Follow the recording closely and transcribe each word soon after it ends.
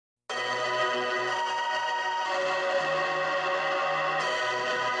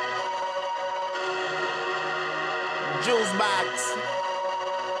juice box.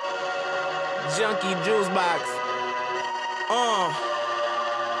 Junkie juice box.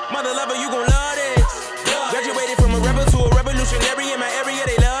 Mother lover, you gon' love this. Graduated from a rebel to a revolutionary in my area,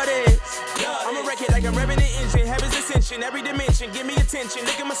 they love this. I'm a wreck it like I'm revving the engine. Heaven's ascension, every dimension. Give me attention.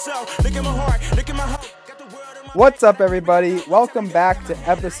 Look at my soul, look at my heart, look at my heart. What's up, everybody? Welcome back to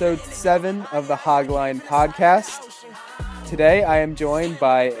episode 7 of the Hog Line Podcast. Today, I am joined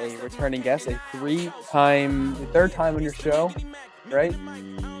by a returning guest, a third time on your show, right?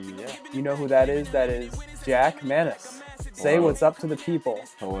 Yeah. You know who that is? That is Jack Manis. Say Hello. what's up to the people.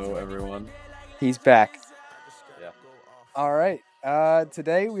 Hello, everyone. He's back. Yeah. All right.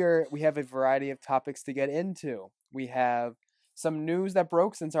 Today we have a variety of topics to get into. We have some news that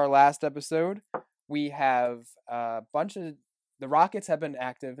broke since our last episode. We have a bunch of the Rockets have been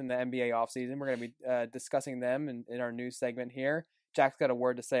active in the NBA offseason. We're going to be discussing them in our news segment here. Jack's got a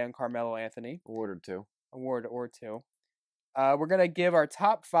word to say on Carmelo Anthony. A word or two. A word or two. We're going to give our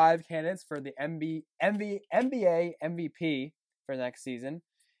top 5 candidates for the NBA MVP for next season.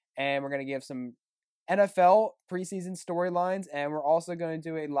 And we're going to give some NFL preseason storylines. And we're also going to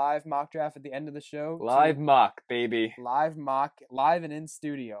do a live mock draft at the end of the show. Live mock, baby. Live mock, live and in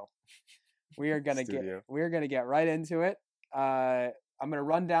studio. We are going to get right into it. I'm going to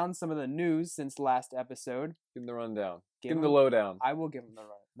run down some of the news since last episode. Give him the rundown. Give him the lowdown. I will give him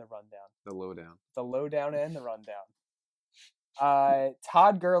the rundown. The lowdown. The lowdown and the rundown.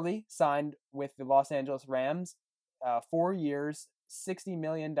 Todd Gurley signed with the Los Angeles Rams, 4 years, $60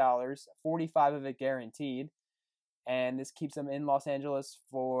 million, 45 of it guaranteed. And this keeps him in Los Angeles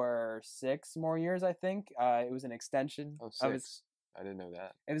for 6 more years, I think. It was an extension. Oh, 6. I didn't know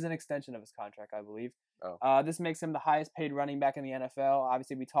that. It was an extension of his contract, I believe. Oh. This makes him the highest paid running back in the NFL.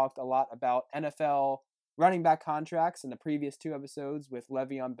 Obviously, we talked a lot about NFL running back contracts in the previous 2 episodes with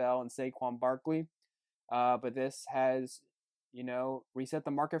Le'Veon Bell and Saquon Barkley. But this has, reset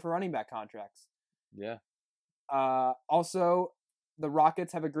the market for running back contracts. Yeah. Also, the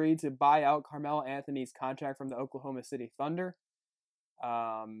Rockets have agreed to buy out Carmelo Anthony's contract from the Oklahoma City Thunder.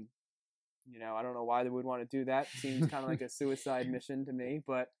 I don't know why they would want to do that. Seems kind of like a suicide mission to me,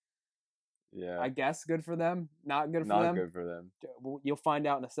 but Yeah. I guess good for them. Not good for them. Not good for them. You'll find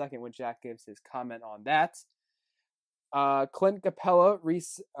out in a second when Jack gives his comment on that. Clint Capella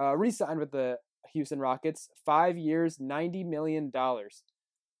re-signed with the Houston Rockets, 5 years, $90 million.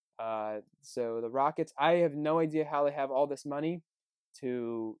 So the Rockets, I have no idea how they have all this money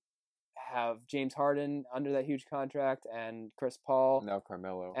to have James Harden under that huge contract and Chris Paul. Now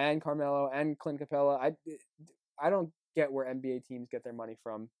Carmelo. And Carmelo and Clint Capella. I don't get where NBA teams get their money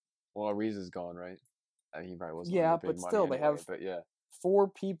from. Well, Ariza's gone, right? I mean, he probably wasn't. Yeah, big but money still, anyway, they have But yeah. 4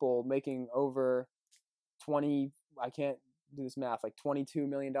 people making over 20. I can't do this math. Like $22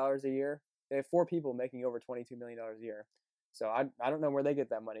 million a year. They have 4 people making over $22 million a year. So I don't know where they get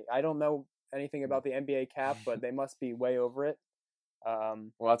that money. I don't know anything about the NBA cap, but they must be way over it.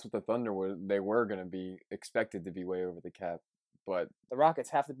 Well, that's what the Thunder were. They were going to be expected to be way over the cap, but the Rockets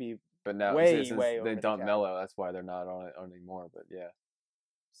have to be. But now way since over they the dumped cap. Melo, that's why they're not on it anymore. But yeah.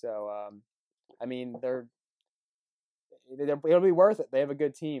 So I mean, it'll be worth it. They have a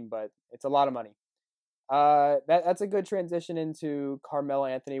good team, but it's a lot of money. That's a good transition into Carmelo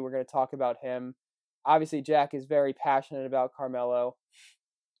Anthony. We're going to talk about him. Obviously, Jack is very passionate about Carmelo.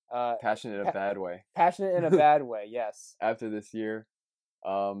 Passionate in a bad way. Passionate in a bad way, yes. After this year,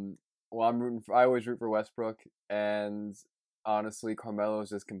 well, I always root for Westbrook, and honestly, Carmelo is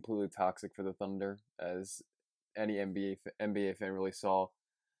just completely toxic for the Thunder, as any NBA fan really saw.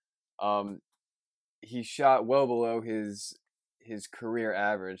 He shot well below his career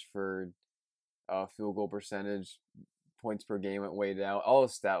average for field goal percentage, points per game went way down. All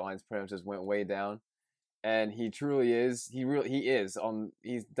his stat lines pretty much just went way down. And he truly is. He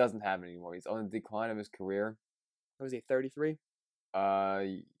doesn't have it anymore. He's on the decline of his career. What was he, 33?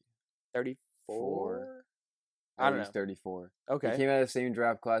 34? I don't know. He's 34. Okay. He came out of the same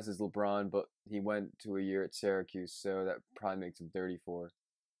draft class as LeBron, but he went to a year at Syracuse, so that probably makes him 34.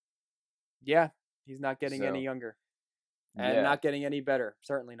 Yeah, he's not getting any younger. And not getting any better.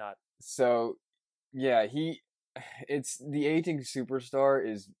 Certainly not. So, yeah, it's the aging superstar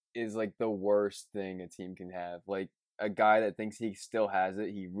is like the worst thing a team can have. Like a guy that thinks he still has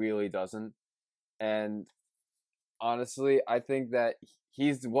it, he really doesn't. And honestly, I think that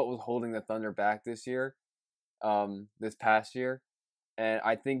he's what was holding the Thunder back this year, this past year, and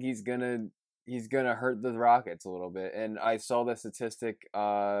I think he's gonna hurt the Rockets a little bit. And I saw the statistic,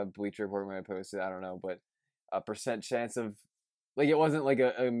 Bleacher Report when I posted, I don't know, but a percent chance of like it wasn't like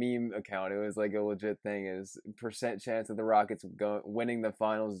a meme account. It was like a legit thing. It was percent chance of the Rockets winning the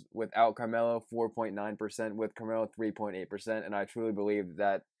finals without Carmelo, 4.9%, with Carmelo 3.8%, and I truly believe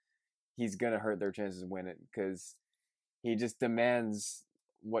that he's gonna hurt their chances of winning because he just demands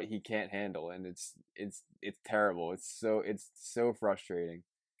what he can't handle, and it's terrible. It's so frustrating.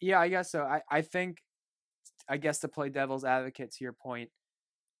 Yeah, I guess so. I think, I guess, to play devil's advocate to your point,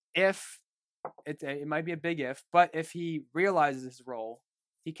 if it might be a big if, but if he realizes his role,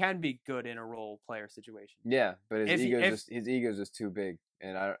 he can be good in a role player situation. Yeah, but his ego's just too big,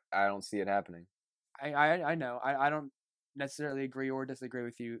 and I don't see it happening. I know. I don't necessarily agree or disagree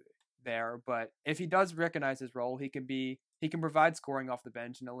with you there, but if he does recognize his role, he can provide scoring off the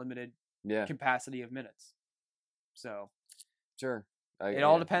bench in a limited capacity of minutes. So sure, it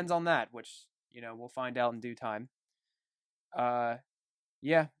all depends on that, which we'll find out in due time.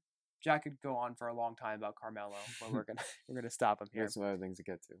 Yeah, Jack could go on for a long time about Carmelo, but we're gonna stop him here. There's some other things to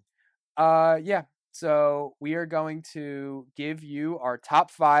get to. Yeah. So we are going to give you our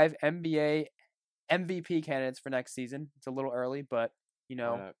top 5 NBA MVP candidates for next season. It's a little early, but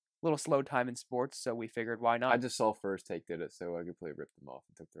a little slow time in sports, so we figured why not. I just saw First Take did it, so I completely ripped them off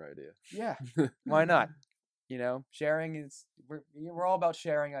and took their idea. Yeah, why not? Sharing is we're all about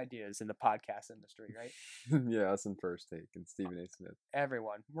sharing ideas in the podcast industry, right? Yeah, us and First Take and Stephen A. Smith.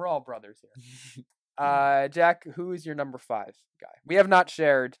 Everyone, we're all brothers here. Jack, who is your number 5 guy? We have not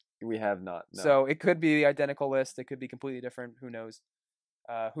shared. We have not. No. So it could be the identical list. It could be completely different. Who knows?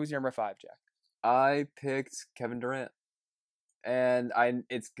 Who's your number 5, Jack? I picked Kevin Durant. And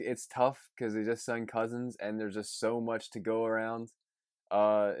it's tough because they just signed Cousins, and there's just so much to go around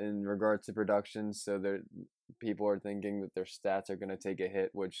in regards to production. So people are thinking that their stats are going to take a hit,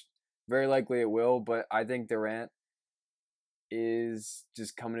 which very likely it will. But I think Durant is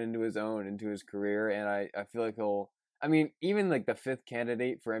just coming into his own, into his career, and I feel like even like the 5th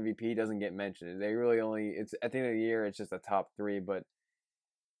candidate for MVP doesn't get mentioned. They really it's at the end of the year, it's just a top 3, but.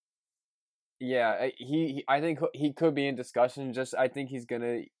 Yeah, I think he could be in discussion. I think he's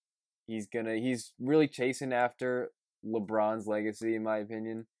really chasing after LeBron's legacy, in my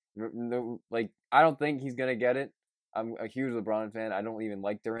opinion. Like, I don't think he's gonna get it. I'm a huge LeBron fan. I don't even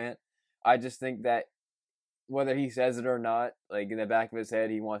like Durant. I just think that whether he says it or not, like in the back of his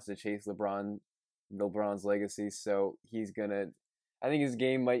head, he wants to chase LeBron's legacy. So I think his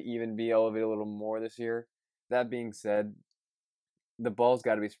game might even be elevated a little more this year. That being said, the ball's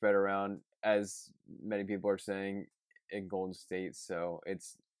got to be spread around, as many people are saying, in Golden State, so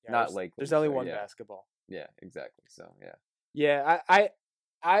it's not likely. There's only one basketball. Yeah, exactly. So yeah. Yeah,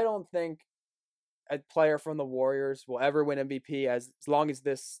 I don't think a player from the Warriors will ever win MVP as long as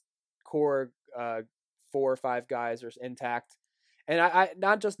this core 4 or 5 guys are intact. And I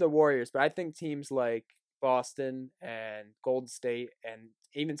not just the Warriors, but I think teams like Boston and Golden State and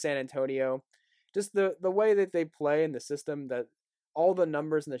even San Antonio, just the way that they play in the system, that all the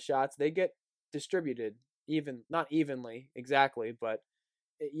numbers and the shots, they get distributed not evenly exactly, but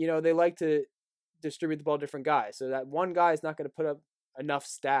they like to distribute the ball to different guys, so that one guy is not going to put up enough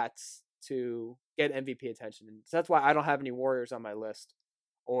stats to get MVP attention. And so that's why I don't have any Warriors on my list,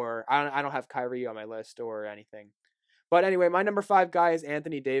 or I don't have Kyrie on my list or anything. But anyway, my number 5 guy is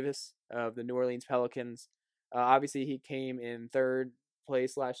Anthony Davis of the New Orleans Pelicans. Obviously, he came in 3rd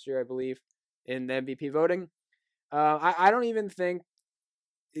place last year, I believe, in the MVP voting. I don't even think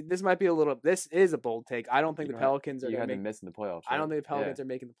this is a bold take. I don't think the Pelicans are going to miss in the playoffs. Right? I don't think the Pelicans are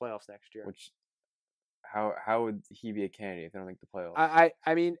making the playoffs next year. Which, how would he be a candidate if they don't make the playoffs?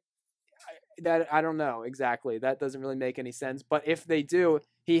 I mean, that I don't know exactly. That doesn't really make any sense. But if they do,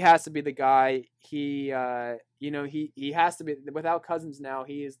 he has to be the guy. He has to be. Without Cousins now,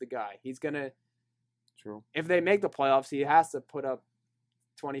 he is the guy. He's gonna. True. If they make the playoffs, he has to put up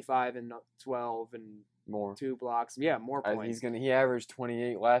 25 and 12 and more 2 blocks. Yeah, more points. He averaged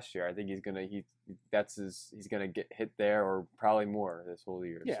 28 last year. I think he's gonna get hit there or probably more this whole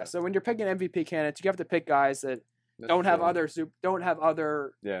year. Yeah. So when you're picking MVP candidates, you have to pick guys that don't have other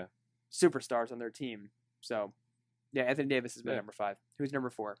superstars on their team. So yeah, Anthony Davis is my number 5. Who's number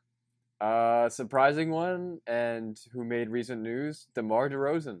 4? Surprising one, and who made recent news, DeMar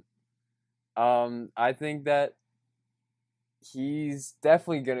DeRozan. I think that he's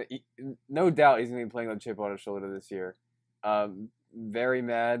definitely no doubt he's gonna be playing with a chip on his shoulder this year. Very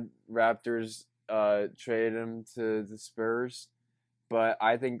mad Raptors traded him to the Spurs, but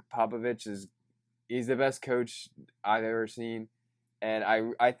I think Popovich he's the best coach I've ever seen, and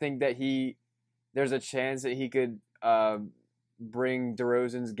I think that there's a chance that he could bring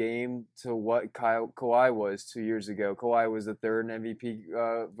DeRozan's game to what Kawhi was 2 years ago. Kawhi was the 3rd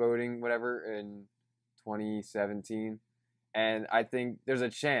MVP voting, whatever, in 2017. And I think there's a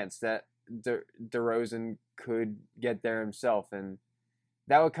chance that DeRozan could get there himself, and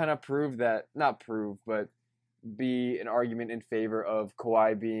that would kind of but be an argument in favor of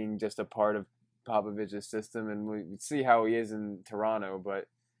Kawhi being just a part of Popovich's system, and we see how he is in Toronto. But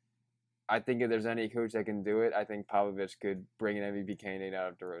I think if there's any coach that can do it, I think Popovich could bring an MVP candidate out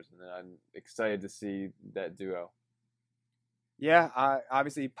of DeRozan, and I'm excited to see that duo. Yeah,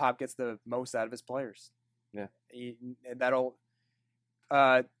 obviously Pop gets the most out of his players. Yeah,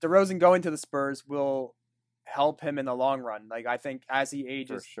 DeRozan going to the Spurs will help him in the long run. Like, I think as he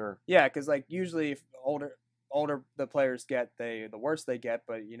ages, for sure. Yeah, because like usually if older the players get, the worse they get.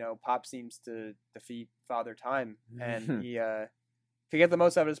 But Pop seems to defeat Father Time, and he can get the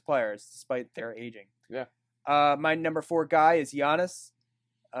most out of his players despite their aging. Yeah. My number 4 guy is Giannis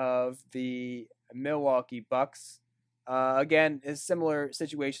of the Milwaukee Bucks. Again, is a similar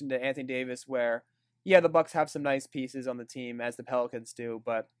situation to Anthony Davis, where the Bucks have some nice pieces on the team, as the Pelicans do,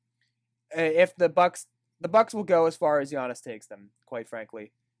 but if the Bucks will go as far as Giannis takes them, quite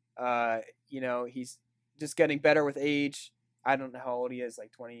frankly. He's just getting better with age. I don't know how old he is,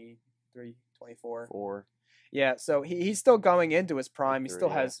 like 23, 24. 4. Yeah, so he's still going into his prime. He still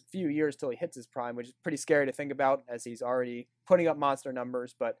has a few years till he hits his prime, which is pretty scary to think about, as he's already putting up monster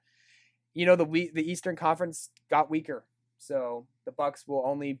numbers. But the Eastern Conference got weaker, so the Bucks will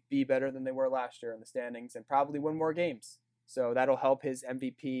only be better than they were last year in the standings, and probably win more games. So that'll help his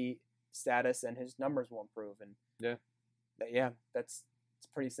MVP status, and his numbers will improve. And it's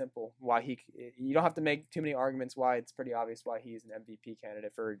pretty simple. You don't have to make too many arguments why. It's pretty obvious why he's an MVP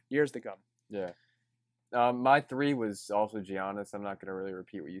candidate for years to come. Yeah. My 3 was also Giannis. I'm not going to really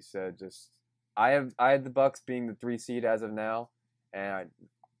repeat what you said. Just I had the Bucks being the 3 seed as of now, and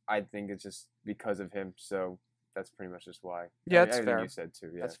I think it's just because of him. So that's pretty much just why. Yeah, that's fair. You said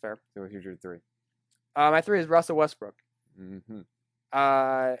too. Yeah, that's fair. So who's your 3? My 3 is Russell Westbrook. Mm-hmm.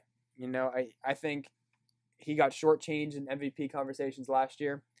 I think he got shortchanged in MVP conversations last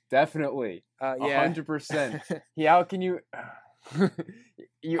year. Definitely. 100%. How can you?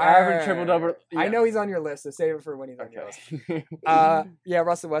 You average triple double. Yeah. I know he's on your list, so save it for when he's on your list.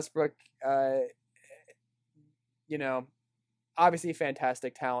 Russell Westbrook. Obviously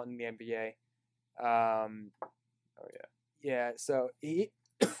fantastic talent in the NBA. Yeah. So he,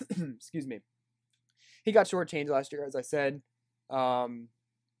 excuse me, he got shortchanged last year, as I said.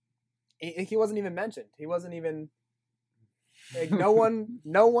 He wasn't even mentioned. He wasn't even. Like, no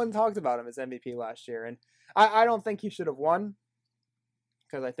one talked about him as MVP last year, and I don't think he should have won,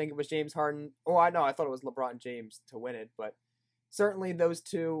 because I think it was James Harden. I thought it was LeBron James to win it, but certainly those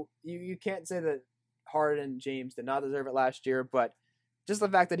two, you can't say that Harden and James did not deserve it last year, but just the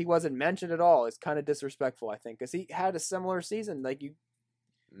fact that he wasn't mentioned at all is kind of disrespectful, I think, because he had a similar season. Like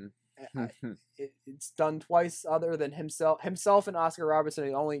it's done twice other than himself and Oscar Robertson are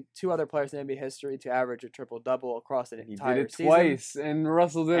the only 2 other players in NBA history to average a triple-double across an entire season. He did it twice, and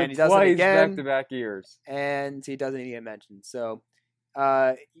Russell did it twice back-to-back years. And he doesn't even get mentioned. So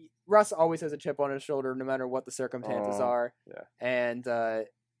Russ always has a chip on his shoulder no matter what the circumstances are. Yeah. And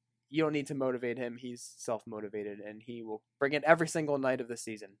you don't need to motivate him. He's self-motivated, and he will bring it every single night of the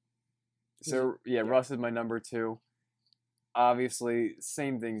season. So, Russ is my number 2. Obviously,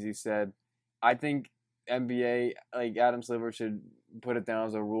 same things you said. I think NBA, like Adam Silver, should put it down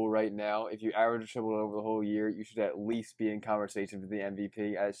as a rule right now. If you average a triple over the whole year, you should at least be in conversation for the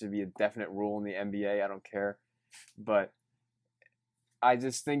MVP. It should be a definite rule in the NBA. I don't care. But I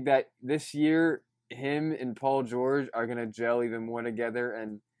just think that this year, him and Paul George are going to gel even more together.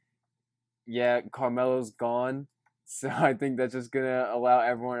 And, Carmelo's gone. So I think that's just going to allow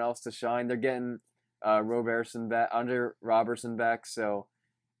everyone else to shine. They're getting Robertson back, so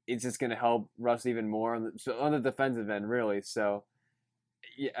it's just going to help Russ even more on the defensive end, really. So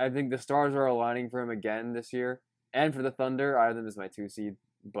I think the stars are aligning for him again this year, and for the Thunder. I have them as my 2 seed,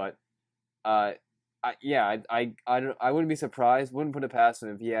 but I wouldn't be surprised, wouldn't put it past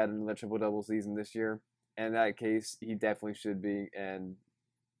him if he had another triple double season this year. And in that case, he definitely should be, and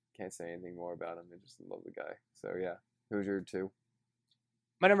can't say anything more about him. I just love the guy. So who's your 2?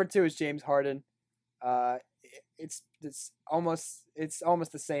 My number 2 is James Harden. It's almost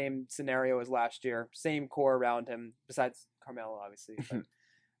the same scenario as last year. Same core around him, besides Carmelo, obviously.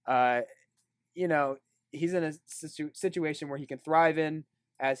 But, he's in a situation where he can thrive in,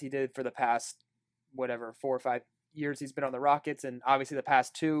 as he did for the past 4 or 5 years he's been on the Rockets, and obviously the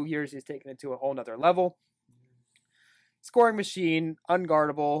past 2 years he's taken it to a whole nother level. Scoring machine,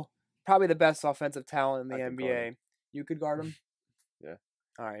 unguardable, probably the best offensive talent in the NBA. You could guard him? Yeah.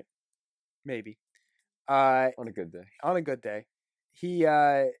 All right. Maybe. On a good day. He,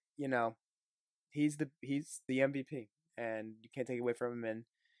 he's the MVP. and you can't take it away from him. And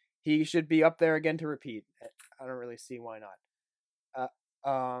he should be up there again to repeat. I don't really see why not.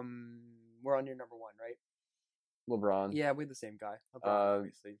 We're on your number one, right? LeBron. Yeah, we're the same guy. LeBron,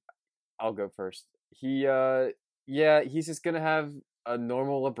 obviously. I'll go first. He's just gonna have a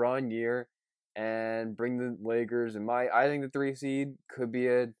normal LeBron year and bring the Lakers. I think the 3 seed could be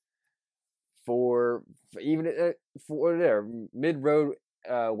a for their mid-road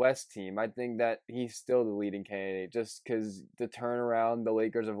West team. I think that he's still the leading candidate, just because the turnaround the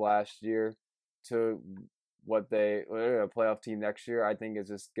Lakers of last year to what a playoff team next year, I think is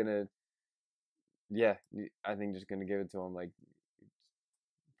just gonna, I think just gonna give it to him. Like,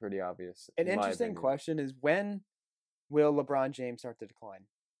 pretty obvious. An interesting question is, when will LeBron James start to decline?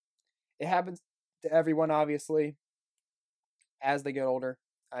 It happens to everyone, obviously, as they get older.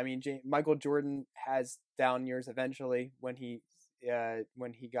 I mean, Michael Jordan has down years eventually when he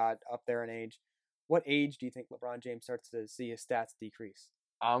got up there in age. What age do you think LeBron James starts to see his stats decrease?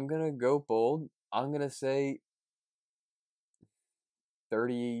 I'm gonna go bold. I'm gonna say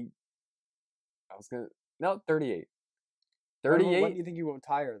 30. 38. 38. When do you think he will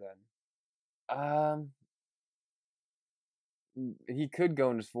retire then? He could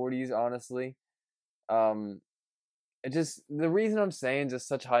go in his 40s, honestly. It just, the reason I'm saying just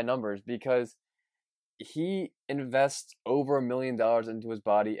such high numbers, because he invests over $1 million into his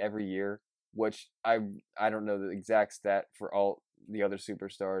body every year, which I don't know the exact stat for all the other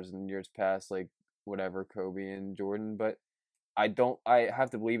superstars in years past, like whatever, Kobe and Jordan, but I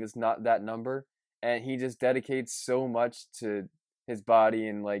have to believe it's not that number. And he just dedicates so much to his body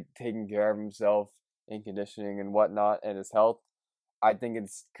and like taking care of himself and conditioning and whatnot and his health. I think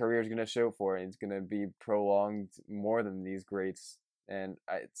his career is going to show for it. It's going to be prolonged more than these greats. And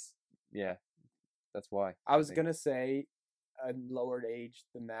that's why. I was going to say a lowered age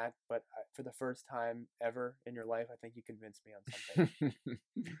than that, but for the first time ever in your life, I think you convinced me on something.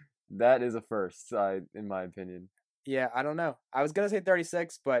 That is a first, in my opinion. Yeah, I don't know. I was going to say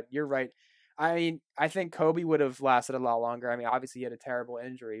 36, but you're right. I mean, I think Kobe would have lasted a lot longer. I mean, obviously he had a terrible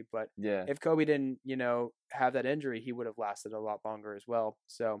injury, but if Kobe didn't, have that injury, he would have lasted a lot longer as well.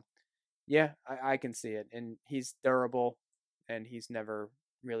 So, yeah, I can see it. And he's durable, and he's never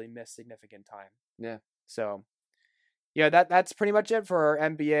really missed significant time. Yeah. So, yeah, that's pretty much it for our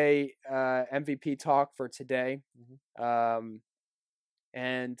NBA MVP talk for today. Mm-hmm.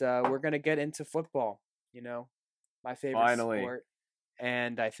 And we're going to get into football, my favorite sport.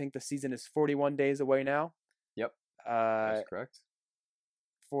 And I think the season is 41 days away now. Yep. That's correct.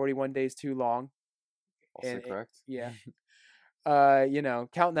 41 days too long. Also correct. Yeah.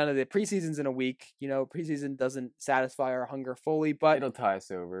 Counting down to the preseason's in a week. Preseason doesn't satisfy our hunger fully, but it'll tie us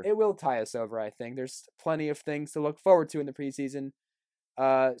over. It will tie us over, I think. There's plenty of things to look forward to in the preseason.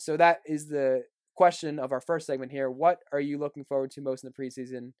 So that is the question of our first segment here. What are you looking forward to most in the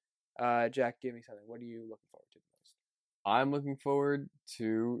preseason? Jack, give me something. What are you looking forward to most? I'm looking forward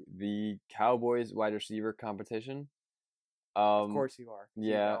to the Cowboys wide receiver competition. Of course you are.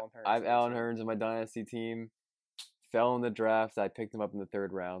 Yeah, I have Allen Hurns on my dynasty team. Fell in the draft. I picked him up in the 3rd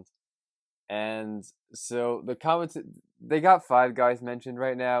round. And so they got 5 guys mentioned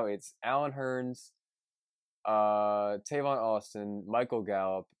right now. It's Allen Hurns, Tavon Austin, Michael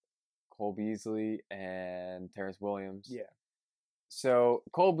Gallup, Cole Beasley, and Terrence Williams. Yeah. So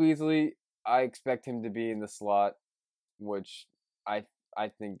Cole Beasley, I expect him to be in the slot, which I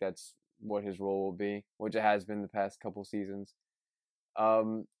think that's what his role will be, which it has been the past couple seasons.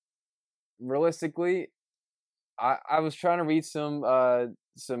 Realistically, I was trying to read some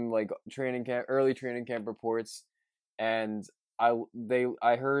like early training camp reports, and I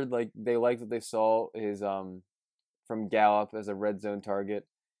heard like they liked what they saw his from Gallup as a red zone target,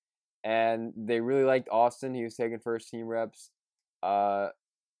 and they really liked Austin. He was taking first team reps.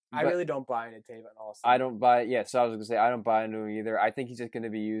 I really don't buy into Tavon Austin. I don't buy it. Yeah, so I was going to say, I don't buy into him either. I think he's just going to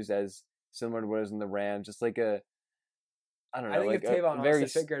be used as similar to what is in the Rams, just like I don't know. I think like if Tavon Austin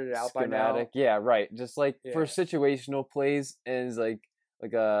figured it out schematic. by now. Yeah, right. Just like for situational plays, and is like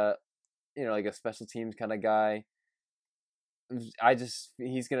a special teams kind of guy.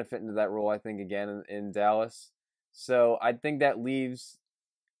 He's going to fit into that role, I think, again in Dallas. So I think that leaves,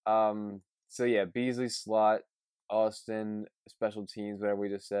 Beasley slot, Austin, special teams, whatever we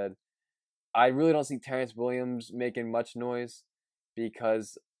just said. I really don't see Terrence Williams making much noise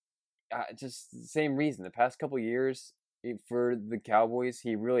because just the same reason. The past couple years for the Cowboys,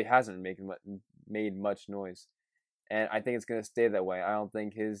 he really hasn't made much noise. And I think it's going to stay that way. I don't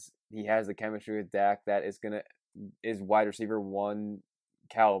think he has the chemistry with Dak that is wide receiver 1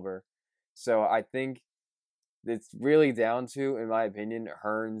 caliber. So I think it's really down to, in my opinion,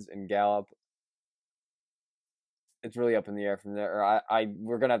 Hurns and Gallup. it's really up in the air from there. Or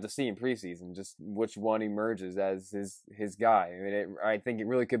we're gonna have to see in preseason just which one emerges as his guy. I mean, I think it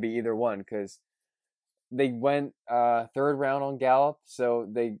really could be either one because they went third round on Gallup, so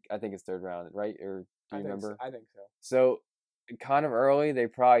I think it's third round, right? Or do you remember? I think so. So kind of early, they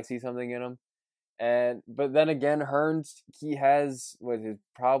probably see something in him. But then again, Hearns, he has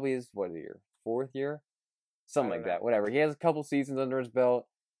probably his year? 4th year? Something like that. Whatever. He has a couple seasons under his belt.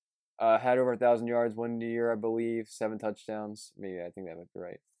 Had over 1,000 yards 1 year, I believe, 7 touchdowns. Maybe I think that might be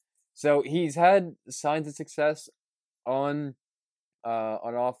right. So he's had signs of success on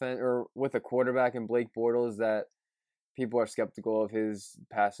offense or with a quarterback in Blake Bortles that people are skeptical of his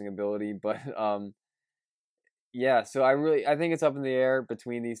passing ability, but yeah. So I think it's up in the air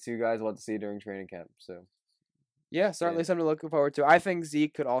between these two guys. We'll have to see during training camp. So yeah, certainly something to look forward to. I think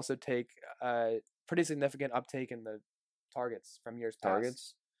Zeke could also take a pretty significant uptake in the targets from years past.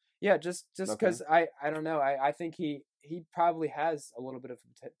 Targets. Yeah, just because I don't know. I think he probably has a little bit of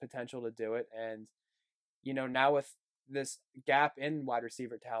potential to do it. And, now with this gap in wide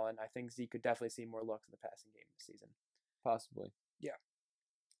receiver talent, I think Zeke could definitely see more looks in the passing game this season. Possibly.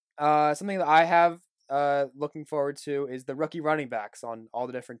 Yeah. Something that I have looking forward to is the rookie running backs on all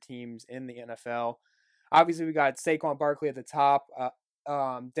the different teams in the NFL. Obviously, we got Saquon Barkley at the top,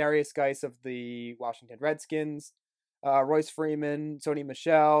 Darius Geis of the Washington Redskins, Royce Freeman, Sony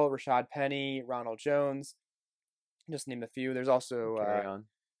Michel, Rashad Penny, Ronald Jones, just name a few. There's also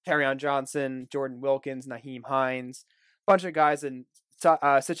Kerryon Johnson, Jordan Wilkins, Naheem Hines, bunch of guys in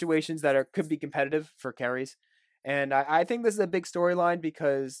situations that could be competitive for carries. And I think this is a big storyline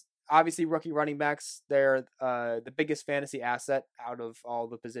because obviously rookie running backs, they're the biggest fantasy asset out of all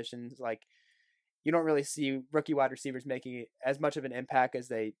the positions. Like, you don't really see rookie wide receivers making as much of an impact as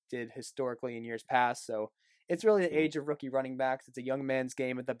they did historically in years past. So it's really the age of rookie running backs. It's a young man's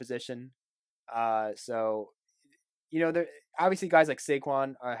game at that position. So, obviously guys like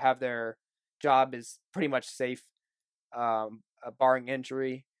Saquon have their job is pretty much safe, barring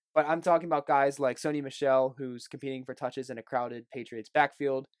injury. But I'm talking about guys like Sony Michel, who's competing for touches in a crowded Patriots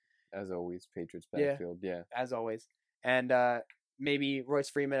backfield. As always, Patriots backfield, yeah. As always. And maybe Royce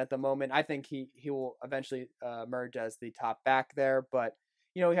Freeman at the moment. I think he will eventually emerge as the top back there. But,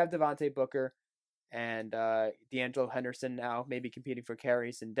 we have Devontae Booker and D'Angelo Henderson now maybe competing for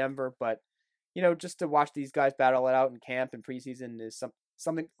carries in Denver. But, just to watch these guys battle it out in camp and preseason is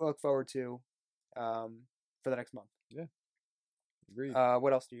something to look forward to for the next month. Yeah. Agreed.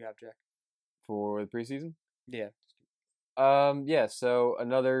 What else do you have, Jack? For the preseason? Yeah. Yeah, so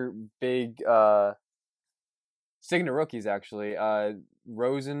another big sticking to rookies actually.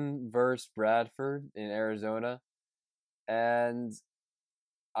 Rosen versus Bradford in Arizona. And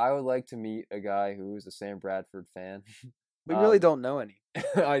I would like to meet a guy who's a Sam Bradford fan. We really don't know any.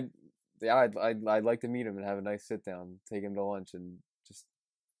 I'd like to meet him and have a nice sit down, take him to lunch and just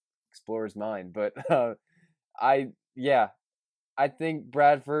explore his mind. But I think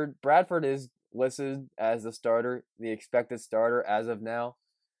Bradford is listed as the starter, the expected starter as of now.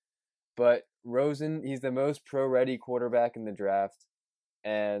 But Rosen, he's the most pro-ready quarterback in the draft,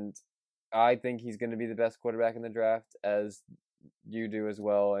 and I think he's going to be the best quarterback in the draft, as you do as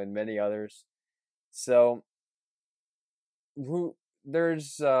well, and many others. So,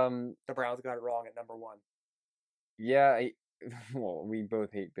 there's the Browns got it wrong at number 1. Yeah, well, we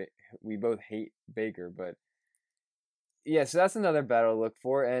both hate Baker, but yeah, so that's another battle to look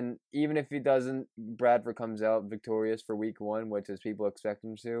for. And even if he doesn't, Bradford comes out victorious for week 1, which is people expect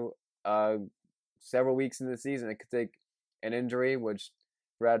him to. Several weeks into the season, it could take an injury, which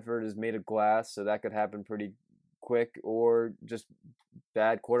Bradford is made of glass, so that could happen pretty quick, or just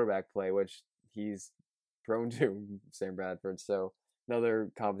bad quarterback play, which he's prone to, Sam Bradford. So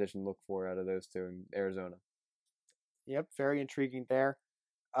another competition to look for out of those two in Arizona. Yep, very intriguing there.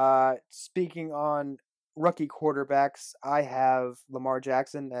 Speaking on rookie quarterbacks, I have Lamar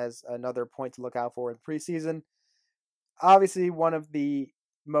Jackson as another point to look out for in preseason. Obviously, one of the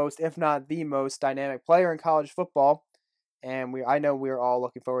most, if not the most, dynamic player in college football, and I know we're all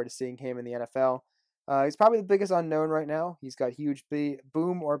looking forward to seeing him in the NFL. He's probably the biggest unknown right now. He's got huge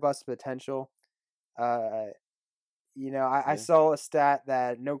boom or bust potential. I saw a stat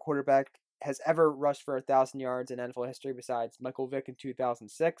that no quarterback has ever rushed for 1,000 yards in NFL history besides Michael Vick in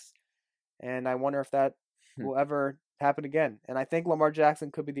 2006. And I wonder if that will ever happen again. And I think Lamar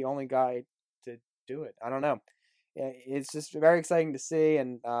Jackson could be the only guy to do it. I don't know. It's just very exciting to see.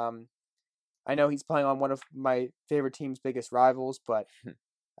 And I know he's playing on one of my favorite team's biggest rivals, but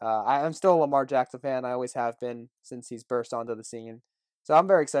I'm still a Lamar Jackson fan. I always have been since he's burst onto the scene. So I'm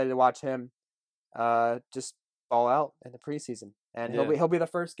very excited to watch him just ball out in the preseason. And he'll be the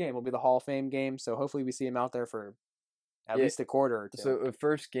first game. It'll be the Hall of Fame game. So hopefully we see him out there for at Yeah, least a quarter or two. So the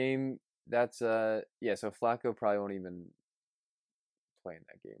first game, that's so Flacco probably won't even play in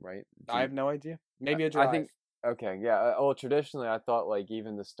that game, right? I have no idea. Maybe a I drive. think okay, yeah. Well, traditionally I thought like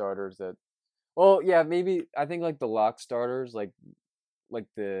even the starters that, well, yeah, maybe I think like the lock starters like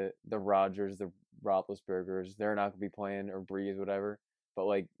the Rodgers, the Roethlisbergers, they're not gonna be playing, or Breeze, whatever. But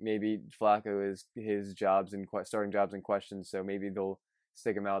like maybe Flacco is his starting jobs in question, so maybe they'll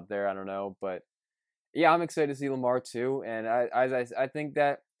stick him out there. I don't know, but yeah, I'm excited to see Lamar too, and I think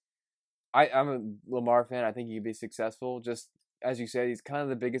that I'm a Lamar fan. I think he could be successful. Just as you said, he's kind of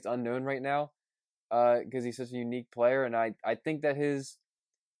the biggest unknown right now, because he's such a unique player, and I think that his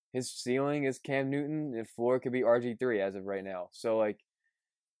ceiling is Cam Newton. If floor could be RG3 as of right now. So like,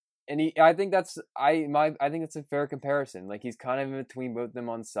 and I think I think it's a fair comparison. Like he's kind of in between both of them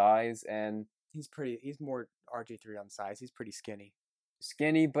on size, and he's more RG3 on size. He's pretty skinny.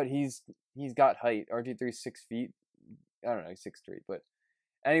 But he's got height. RG3 6 feet. I don't know, 6'3", but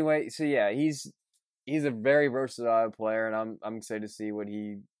anyway, so yeah, he's a very versatile player, and I'm excited to see what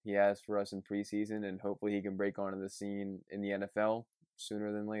he has for us in preseason, and hopefully he can break onto the scene in the NFL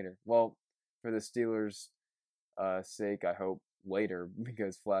sooner than later. Well, for the Steelers' sake, I hope later,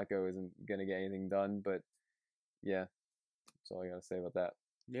 because Flacco isn't gonna get anything done. But yeah, that's all I gotta say about that.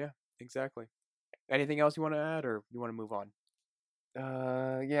 Yeah, exactly. Anything else you want to add, or you want to move on?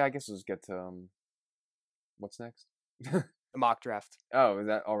 Yeah, I guess we'll just get to what's next. The mock draft. Oh, is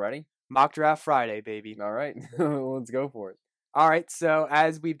that already? Mock draft Friday, baby. All right, let's go for it. All right, so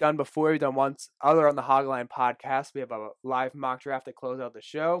as we've done before, we've done once other on the Hog Line podcast. We have a live mock draft to close out the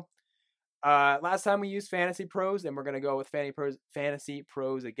show. Last time we used Fantasy Pros, and we're going to go with Fantasy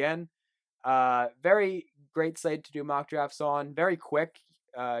Pros again. Very great site to do mock drafts on. Very quick.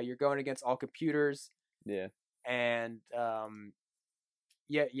 You're going against all computers. Yeah. And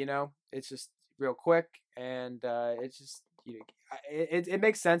yeah, it's just real quick, and it's just it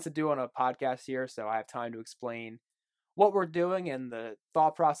makes sense to do on a podcast here, so I have time to explain what we're doing and the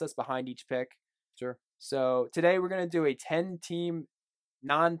thought process behind each pick. Sure. So today we're going to do a 10-team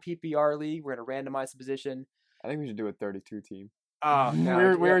non-PPR league. We're going to randomize the position. I think we should do a 32 team. Oh,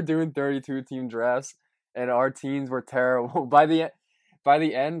 no. we were doing 32 team drafts, and our teams were terrible. By the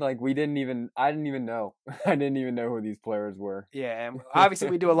end, like I didn't even know. I didn't even know who these players were. Yeah, and obviously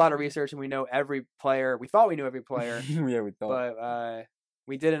we do a lot of research, and we know every player. We thought we knew every player. Yeah, we thought. But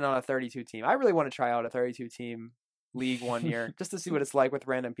we did it on a 32 team. I really want to try out a 32 team league one year just to see what it's like with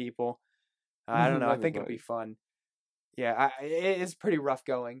random people. I don't know. I think it'd be fun. Yeah, it is pretty rough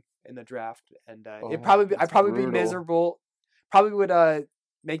going in the draft, and I'd probably be miserable. Probably would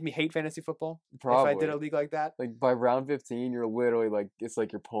make me hate fantasy football if I did a league like that. Like by round 15, you're literally like, it's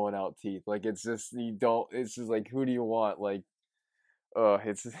like you're pulling out teeth. Like it's just it's just like, who do you want? Like,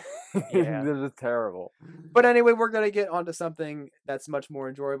 it's it's just terrible. But anyway, we're gonna get onto something that's much more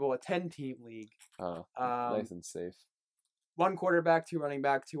enjoyable: a 10-team league. Nice and safe. 1 quarterback, 2 running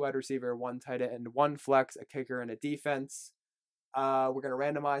back, 2 wide receiver, 1 tight end, 1 flex, a kicker, and a defense. We're going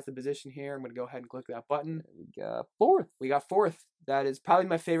to randomize the position here. I'm going to go ahead and click that button. We got fourth. We got fourth. That is probably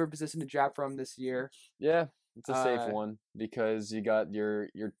my favorite position to draft from this year. Yeah, it's a safe one because you got your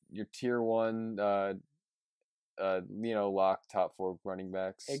tier 1, lock top 4 running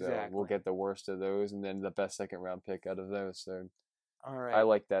backs. Exactly. So we'll get the worst of those, and then the best second round pick out of those. So all right, I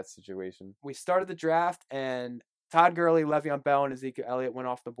like that situation. We started the draft, and Todd Gurley, Le'Veon Bell, and Ezekiel Elliott went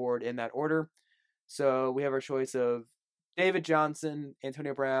off the board in that order. So we have our choice of David Johnson,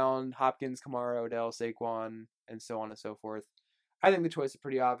 Antonio Brown, Hopkins, Kamara, Odell, Saquon, and so on and so forth. I think the choice is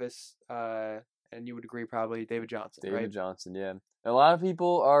pretty obvious, and you would agree probably David Johnson, right? David Johnson, yeah. A lot of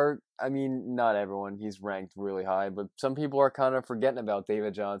people are, not everyone, he's ranked really high, but some people are kind of forgetting about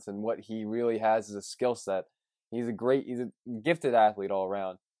David Johnson. What he really has is a skill set. He's a gifted athlete all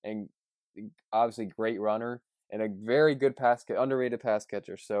around, and obviously great runner, and a very good underrated pass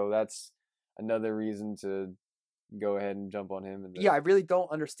catcher. So that's another reason to go ahead and jump on him. Yeah, I really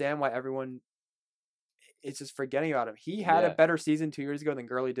don't understand why everyone is just forgetting about him. He had a better season 2 years ago than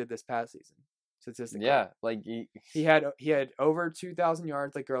Gurley did this past season, statistically. Yeah, like he had over 2,000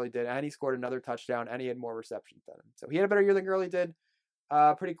 yards like Gurley did, and he scored another touchdown, and he had more receptions than him. So he had a better year than Gurley did.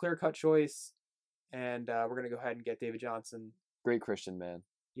 Pretty clear-cut choice, and we're going to go ahead and get David Johnson. Great Christian man.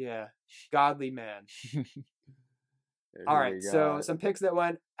 Yeah, godly man. All right, so some picks that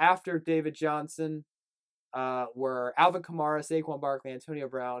went after David Johnson were Alvin Kamara, Saquon Barkley, Antonio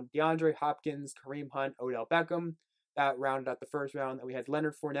Brown, DeAndre Hopkins, Kareem Hunt, Odell Beckham. That rounded out the first round. Then we had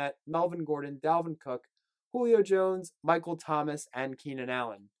Leonard Fournette, Melvin Gordon, Dalvin Cook, Julio Jones, Michael Thomas, and Keenan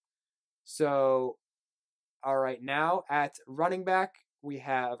Allen. So, all right, now at running back, we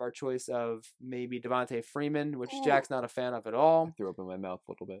have our choice of maybe Devontae Freeman, which Jack's not a fan of at all. Threw up in my mouth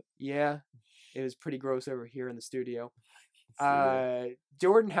a little bit. Yeah, it was pretty gross over here in the studio. Yeah.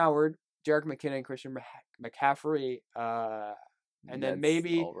 Jordan Howard, Jerick McKinnon, Christian McCaffrey, and then That's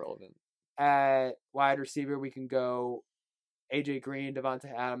maybe all relevant. at wide receiver we can go AJ Green,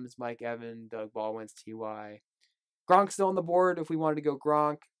 Devontae Adams, Mike Evans, Doug Baldwin, T.Y. Gronk's still on the board if we wanted to go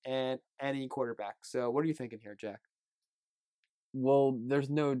Gronk, and any quarterback. So what are you thinking here, Jack? Well, there's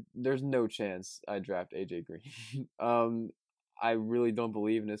no chance I draft AJ Green. I really don't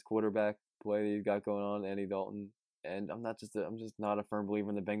believe in his quarterback play that he's got going on, Andy Dalton, and I'm just not a firm believer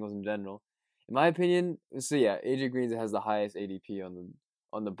in the Bengals in general. In my opinion, so yeah, AJ Green has the highest ADP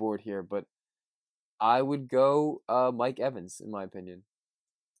on the board here, but I would go Mike Evans in my opinion.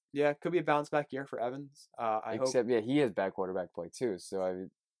 Yeah, could be a bounce back year for Evans. Yeah, he has bad quarterback play too. So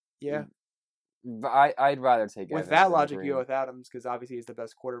yeah, I'd rather take with Evans that than logic, Green. you go with Adams because obviously he's the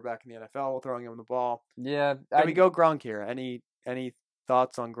best quarterback in the NFL, throwing him the ball. Yeah, Can we go Gronk here? Any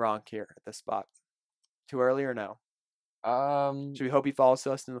thoughts on Gronk here at this spot? Too early or no? Should we hope he falls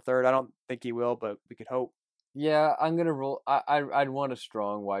to us in the third? I don't think he will, but we could hope. Yeah, I'm gonna roll. I'd want a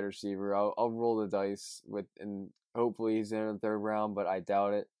strong wide receiver. I'll roll the dice and hopefully he's in the third round, but I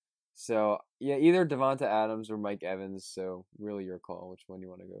doubt it. So yeah, either Devonta Adams or Mike Evans. So really, your call. Which one you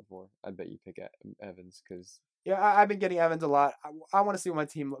want to go for? I bet you pick Evans because yeah, I've been getting Evans a lot. I want to see what my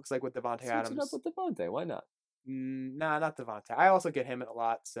team looks like with Devontae Adams. Switch it up with Devontae. Why not? Nah, not Devontae. I also get him a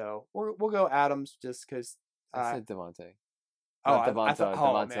lot, so we'll go Adams just because. I said Devontae.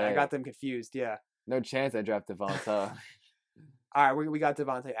 Oh, man, I got them confused. Yeah. No chance I draft Devonta. All right, we got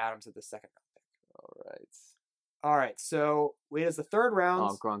Devontae Adams at the second round pick. All right. So wait, is the third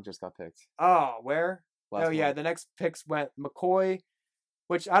round? Oh, Gronk just got picked. Oh, where? Yeah, the next picks went McCoy,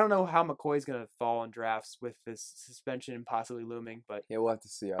 which I don't know how McCoy's gonna fall in drafts with this suspension possibly looming, but yeah, we'll have to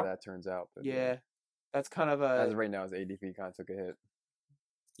see how that turns out. But yeah, that's kind of as of right now, his ADP kind of took a hit.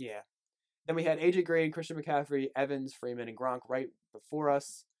 Yeah. Then we had AJ Green, Christian McCaffrey, Evans, Freeman, and Gronk right before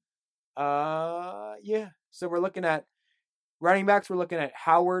us. Yeah. So we're looking at running backs. We're looking at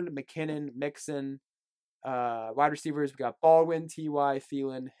Howard, McKinnon, Mixon. Wide receivers, we got Baldwin, T.Y.,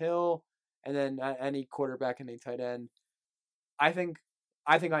 Thielen, Hill, and then any quarterback and any tight end. I think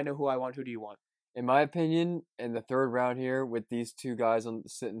I know who I want. Who do you want? In my opinion, in the third round here, with these two guys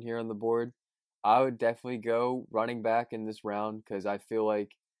sitting here on the board, I would definitely go running back in this round because I feel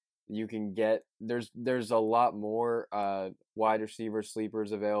like you can get there's a lot more wide receiver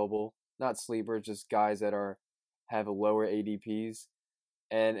sleepers available. Not sleepers, just guys that have a lower ADPs.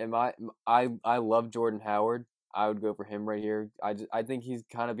 And I love Jordan Howard. I would go for him right here. I think he's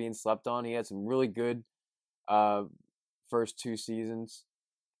kind of being slept on. He had some really good past 2 seasons,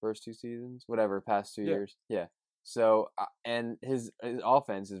 past 2 years. Yeah. So and his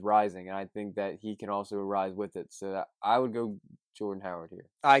offense is rising, and I think that he can also rise with it. So I would go Jordan Howard here.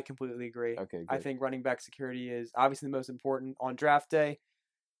 I completely agree. Okay, good. I think running back security is obviously the most important on draft day.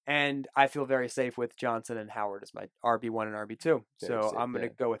 And I feel very safe with Johnson and Howard as my RB1 and RB2. So I'm going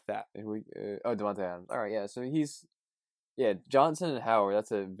to go with that. Devontae Adams. All right, yeah. So Johnson and Howard,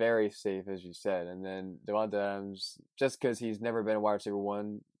 that's a very safe, as you said. And then Devontae Adams, just because he's never been a wide receiver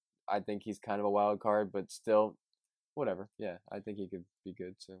one, I think he's kind of a wild card, but still, whatever. Yeah, I think he could be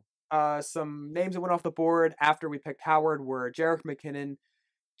good. So some names that went off the board after we picked Howard were Jerick McKinnon,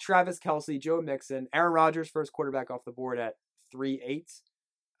 Travis Kelce, Joe Mixon, Aaron Rodgers, first quarterback off the board at 3-8.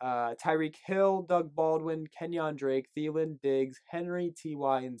 Tyreek Hill, Doug Baldwin, Kenyon Drake, Thielen, Diggs, Henry,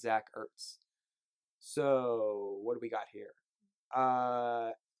 T.Y., and Zach Ertz. So, what do we got here?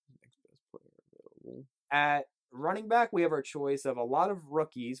 At running back, we have our choice of a lot of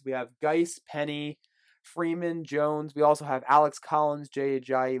rookies. We have Geis, Penny, Freeman, Jones. We also have Alex Collins, Jay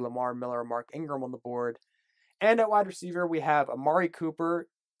Ajayi, Lamar Miller, Mark Ingram on the board. And at wide receiver, we have Amari Cooper,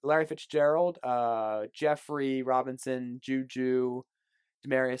 Larry Fitzgerald, Jeffrey Robinson, Juju,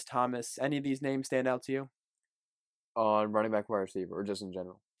 Demaryius Thomas. Any of these names stand out to you? On running back, wide receiver, or just in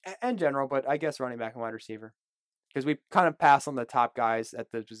general? In general, but I guess running back and wide receiver. Because we kind of pass on the top guys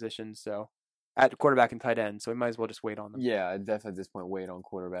at the positions, so at quarterback and tight end, so we might as well just wait on them. Yeah, I'd definitely at this point wait on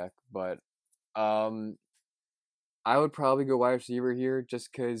quarterback. But I would probably go wide receiver here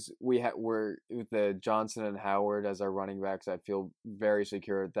just because we're with the Johnson and Howard as our running backs. I feel very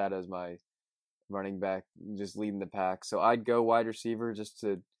secure at that as my running back, just leading the pack. So I'd go wide receiver just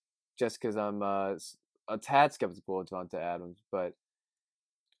because I'm a tad skeptical of Devonta Adams. But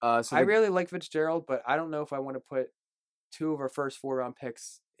I really like Fitzgerald, but I don't know if I want to put 2 of our first 4 round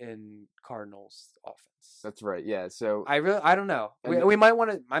picks in Cardinals offense. That's right. Yeah. So I don't know. We might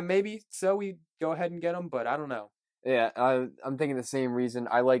want to. Maybe so we go ahead and get them, but I don't know. Yeah, I'm thinking the same reason.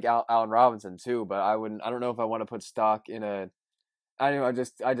 I like Allen Robinson too, but I don't know if I want to put stock in a. I don't know.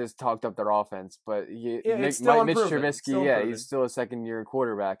 I just talked up their offense, but Yeah, it's still Mitch improving. Trubisky, he's still a second-year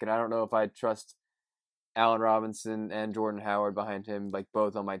quarterback, and I don't know if I trust Allen Robinson and Jordan Howard behind him, like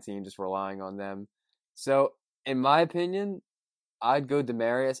both on my team, just relying on them. So, in my opinion, I'd go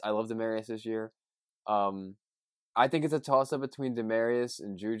Demaryius. I love Demaryius this year. I think it's a toss-up between Demaryius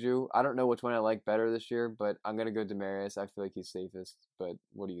and Juju. I don't know which one I like better this year, but I'm gonna go Demaryius. I feel like he's safest. But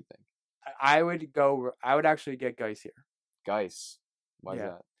what do you think? I would actually get Geis here. Geis. Why is Yeah.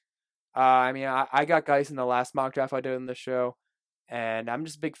 that? I mean, I got Geis in the last mock draft I did on the show, and I'm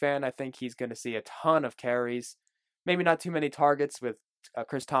just a big fan. I think he's going to see a ton of carries. Maybe not too many targets with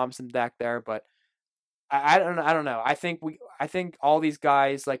Chris Thompson back there, but I don't know. I think all these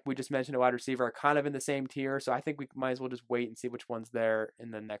guys, like we just mentioned, a wide receiver, are kind of in the same tier. So I think we might as well just wait and see which one's there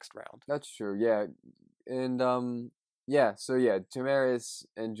in the next round. That's true. Yeah, and yeah. So yeah, Demaryius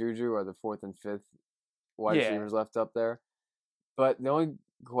and Juju are the 4th and 5th wide receivers left up there. But the only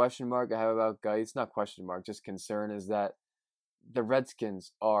question mark I have about Geis, not question mark, just concern, is that the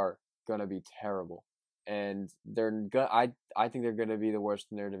Redskins are gonna be terrible, and I think they're gonna be the worst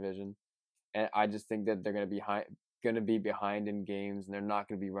in their division, and I just think that they're gonna be behind in games, and they're not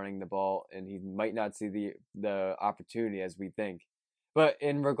gonna be running the ball, and he might not see the opportunity as we think. But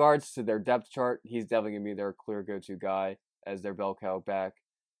in regards to their depth chart, he's definitely gonna be their clear go-to guy as their bell cow back.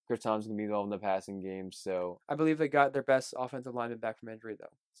 Chris Thompson's gonna be involved in the passing game, so I believe they got their best offensive lineman back from injury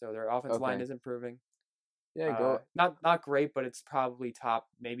though, so their offensive line Okay. is improving. yeah, go. Not great, but it's probably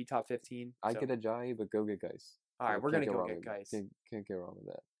maybe top 15. I so. get Ajayi, but go get Geis. All right, we're Can't gonna go wrong get with- Geis. Can't go wrong with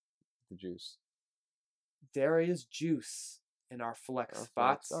that. The juice. Darius Juice in our flex Oh,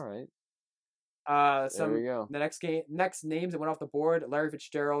 spots. All right. There we go. The next names that went off the board: Larry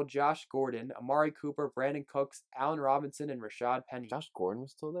Fitzgerald, Josh Gordon, Amari Cooper, Brandon Cooks, Allen Robinson, and Rashad Penny. Josh Gordon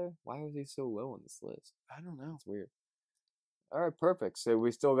was still there? Why was he so low on this list? I don't know. That's weird. All right, perfect. So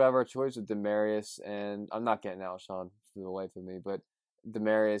we still got our choice with Demaryius, and I'm not getting Alshon for the life of me, but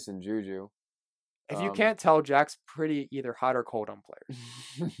Demaryius and Juju. If you can't tell, Jack's pretty either hot or cold on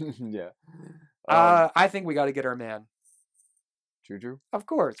players. Yeah. I think we got to get our man. Juju? Of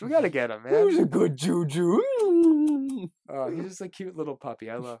course, we got to get him, man. Who's a good Juju? Oh, he's just a cute little puppy.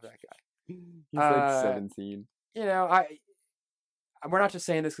 I love that guy. He's like 17. You know, we're not just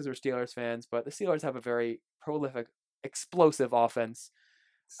saying this because we're Steelers fans, but the Steelers have a very prolific, explosive offense.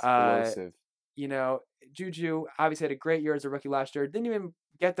 Explosive. You know, Juju obviously had a great year as a rookie last year. Didn't even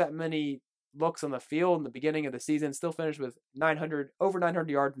get that many looks on the field in the beginning of the season. Still finished with over 900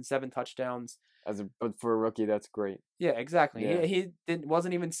 yards and 7 touchdowns. But for a rookie, that's great. Yeah, exactly. Yeah. He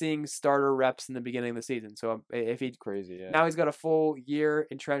wasn't even seeing starter reps in the beginning of the season. So if he Crazy, yeah. now he's got a full year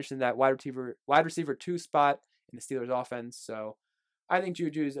entrenched in that wide receiver 2 spot in the Steelers offense. So I think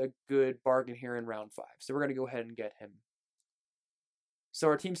Juju's a good bargain here in round 5. So we're gonna go ahead and get him. So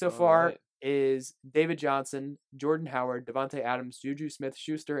our team so far is David Johnson, Jordan Howard, Devontae Adams, Juju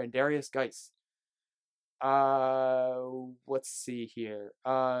Smith-Schuster, and Darius Geis. Let's see here.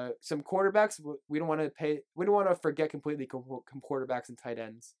 Some quarterbacks. We don't want to forget completely quarterbacks and tight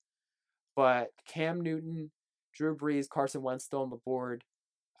ends. But Cam Newton, Drew Brees, Carson Wentz still on the board.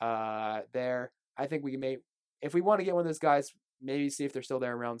 There. I think we may, if we want to get one of those guys, maybe see if they're still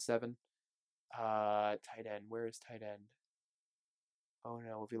there in round 7. Tight end. Where is tight end? Oh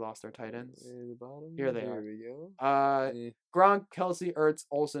no, have we lost our tight ends? The bottom. Here they there are. we go. Gronk, Kelsey, Ertz,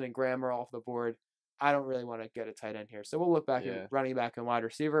 Olsen, and Graham are off the board. I don't really want to get a tight end here. So we'll look back at running back and wide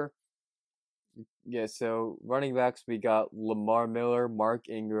receiver. Yeah, so running backs, we got Lamar Miller, Mark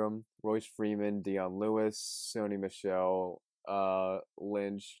Ingram, Royce Freeman, Deion Lewis, Sony Michel,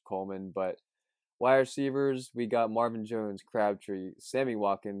 Lynch, Coleman. But wide receivers, we got Marvin Jones, Crabtree, Sammy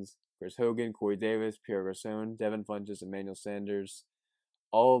Watkins, Chris Hogan, Corey Davis, Pierre Garçon, Devin Funchess, Emmanuel Sanders.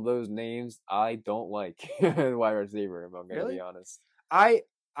 All of those names I don't like wide receiver, if I'm going to be honest. I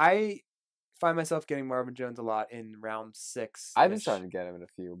find myself getting Marvin Jones a lot in round 6. I've been starting to get him in a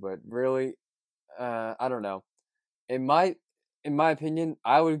few, but really, I don't know. In my opinion,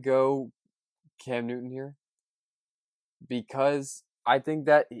 I would go Cam Newton here because I think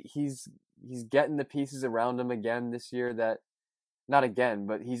that he's getting the pieces around him again this year. That not again,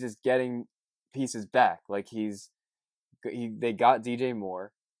 but he's just getting pieces back. Like they got DJ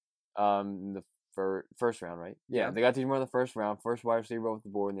Moore, in the first round, right? Yeah, they got DJ Moore in the first round, first wide receiver off the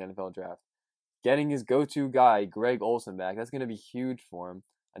board in the NFL draft. Getting his go-to guy, Greg Olsen, back, that's going to be huge for him.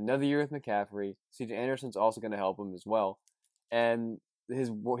 Another year with McCaffrey. CJ Anderson's also going to help him as well. And his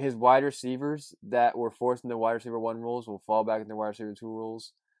wide receivers that were forced into wide receiver 1 rules will fall back into wide receiver 2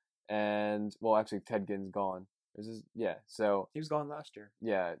 rules. And, well, actually, Ted Ginn's gone. Yeah, so He was gone last year.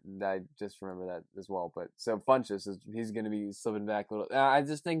 yeah, I just remember that as well. But so Funchess he's going to be slipping back a little. I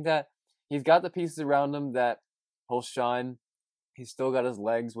just think that he's got the pieces around him that he'll shine. He's still got his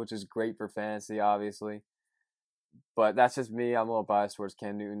legs, which is great for fantasy, obviously. But that's just me. I'm a little biased towards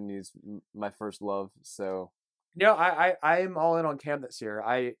Cam Newton. He's my first love. So I am all in on Cam this year.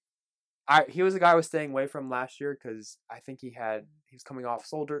 He was the guy I was staying away from last year because I think he was coming off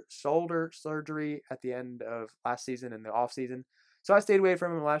shoulder surgery at the end of last season in the off season. So I stayed away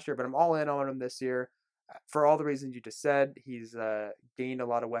from him last year, but I'm all in on him this year for all the reasons you just said. He's gained a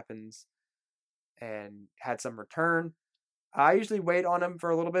lot of weapons and had some return. I usually wait on him for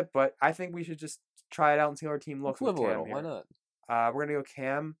a little bit, but I think we should just try it out and see how our team looks with Cam here. Why not? We're gonna go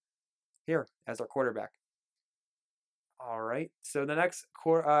Cam here as our quarterback. All right. So the next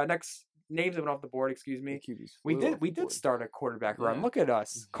names that went off the board. Excuse me. We did start a quarterback run. Look at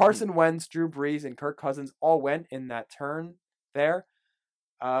us. Carson Wentz, Drew Brees, and Kirk Cousins all went in that turn there.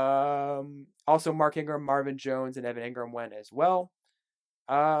 Also Mark Ingram, Marvin Jones, and Evan Ingram went as well.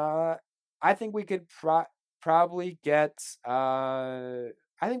 I think we could probably get. I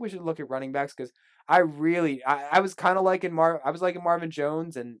think we should look at running backs because I was kind of liking Marvin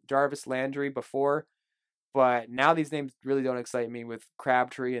Jones and Jarvis Landry before, but now these names really don't excite me with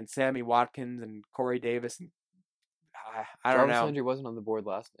Crabtree and Sammy Watkins and Corey Davis. And, I don't know. Jarvis Landry wasn't on the board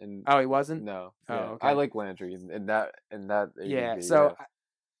last. Oh, he wasn't? No. Oh, yeah. okay. I like Landry in that. Yeah. ADP, So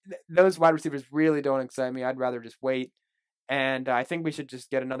those wide receivers really don't excite me. I'd rather just wait. And I think we should just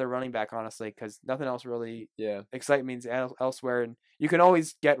get another running back, honestly, because nothing else really excites me elsewhere. And you can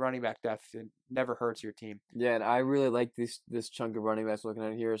always get running back depth. It never hurts your team. Yeah, and I really like this chunk of running backs looking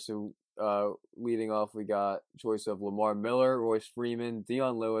at here. So leading off, we got choice of Lamar Miller, Royce Freeman,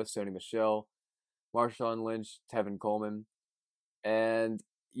 Dion Lewis, Sony Michel, Marshawn Lynch, Tevin Coleman. And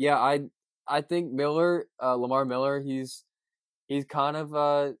yeah, I think Lamar Miller, he's kind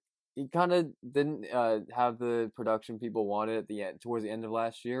of he kind of didn't have the production people wanted at the end, towards the end of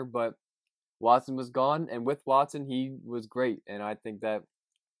last year, but Watson was gone, and with Watson, he was great. And I think that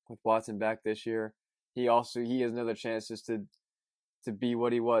with Watson back this year, he has another chance just to be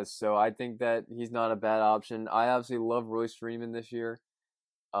what he was. So I think that he's not a bad option. I absolutely love Royce Freeman this year.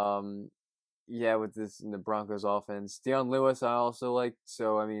 Yeah, with this in the Broncos offense, Deion Lewis I also like.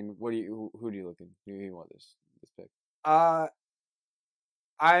 So I mean, who do you looking? Who do you want this pick?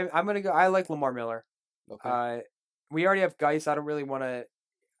 I'm gonna go. I like Lamar Miller. Okay. We already have Geis. I don't really want to.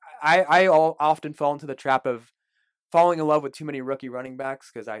 I often fall into the trap of falling in love with too many rookie running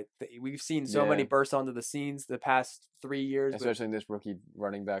backs because we've seen so many burst onto the scenes the past 3 years, especially in this rookie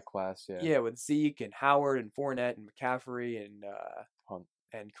running back class. Yeah. Yeah, with Zeke and Howard and Fournette and McCaffrey and Hunt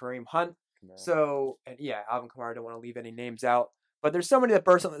and Kareem Hunt. Kamara. So Alvin Kamara. I don't want to leave any names out. But there's so many that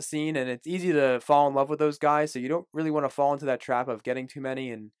burst on the scene, and it's easy to fall in love with those guys. So you don't really want to fall into that trap of getting too many,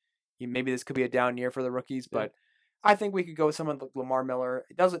 and maybe this could be a down year for the rookies. Yeah. But I think we could go with someone like Lamar Miller.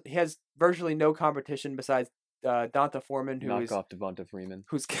 He has virtually no competition besides Donta Foreman, knock off Devonta Freeman,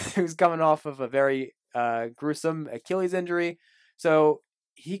 who's coming off of a very gruesome Achilles injury. So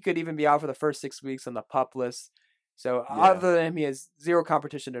he could even be out for the first 6 weeks on the PUP list. So other than him, he has zero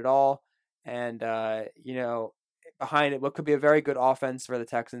competition at all, and behind it, what could be a very good offense for the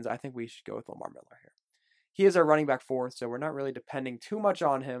Texans, I think we should go with Lamar Miller here. He is our running back 4th, so we're not really depending too much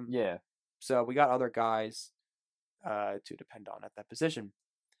on him. Yeah. So we got other guys to depend on at that position.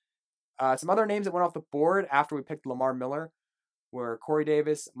 Some other names that went off the board after we picked Lamar Miller were Corey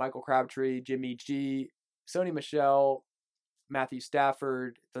Davis, Michael Crabtree, Jimmy G, Sony Michel, Matthew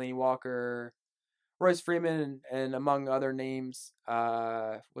Stafford, Delaney Walker, Royce Freeman, and among other names.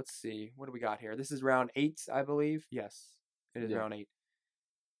 Let's see. What do we got here? This is round 8, I believe. Yes, it is round 8.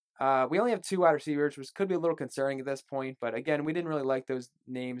 We only have 2 wide receivers, which could be a little concerning at this point. But again, we didn't really like those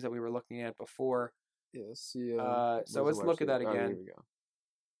names that we were looking at before. Yeah, let's see. So let's look at that again.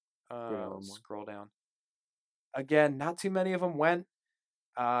 Oh, here we go. Scroll down. Again, not too many of them went.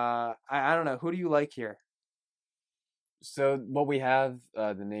 I don't know. Who do you like here? So what we have,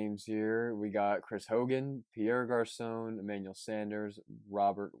 the names here, we got Chris Hogan, Pierre Garcon, Emmanuel Sanders,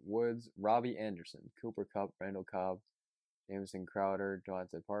 Robert Woods, Robbie Anderson, Cooper Kupp, Randall Cobb, Jameson Crowder,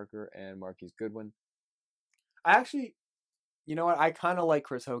 Jonathan Parker, and Marquise Goodwin. I actually, you know what? I kind of like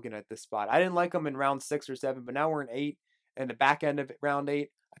Chris Hogan at this spot. I didn't like him in round 6 or 7, but now we're in 8, and the back end of round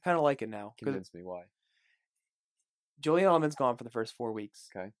 8, I kind of like it now. Convince me why. Julian Edelman's gone for the first 4 weeks.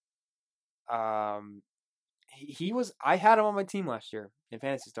 Okay. I had him on my team last year in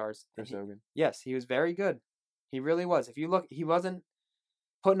Fantasy Stars. Chris Hogan. Yes, he was very good. He really was. If you look, he wasn't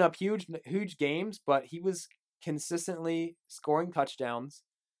putting up huge games, but he was consistently scoring touchdowns.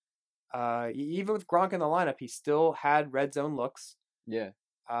 Even with Gronk in the lineup, he still had red zone looks. Yeah.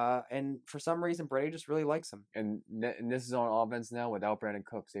 And for some reason, Brady just really likes him. And this is on offense now without Brandon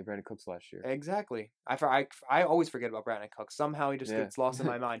Cooks. They had Brandon Cooks last year. Exactly. I always forget about Brandon Cooks. Somehow he just gets lost in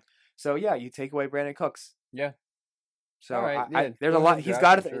my mind. So yeah, you take away Brandon Cooks. Yeah. So all right, there's a lot. He's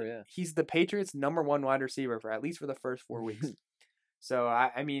got it. Sure, yeah. He's the Patriots' #1 wide receiver for at least for the first 4 weeks. So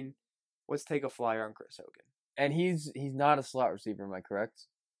I mean, let's take a flyer on Chris Hogan. And he's not a slot receiver, am I correct?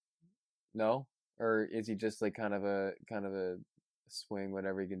 No, or is he just like kind of a swing,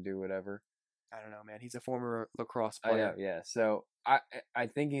 whatever he can do, whatever? I don't know, man. He's a former lacrosse player. I know, yeah. So I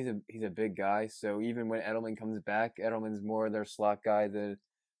think he's a big guy. So even when Edelman comes back, Edelman's more their slot guy. The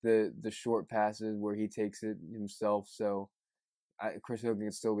short passes where he takes it himself. So Chris Hogan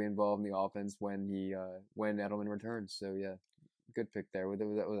can still be involved in the offense when Edelman returns. So yeah, good pick there. Was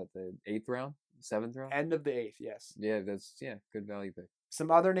that the 8th round, 7th round? End of the 8th, yes. Yeah, that's good value pick.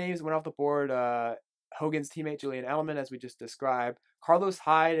 Some other names went off the board. Hogan's teammate Julian Edelman, as we just described. Carlos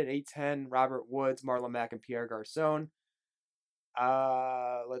Hyde at 8'10", Robert Woods, Marlon Mack, and Pierre Garcon.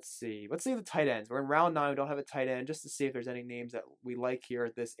 Let's see the tight ends. We're in round 9. We don't have a tight end, just to see if there's any names that we like here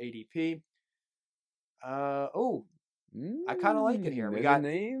at this ADP. I kind of like it here. We got a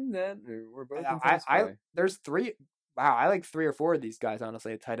name that we're both impressed by. There's 3. Wow, I like 3 or 4 of these guys,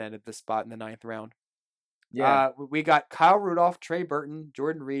 honestly, at tight end at this spot in the 9th round. Yeah. We got Kyle Rudolph, Trey Burton,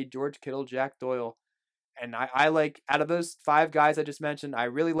 Jordan Reed, George Kittle, Jack Doyle. And I like, out of those 5 guys I just mentioned, I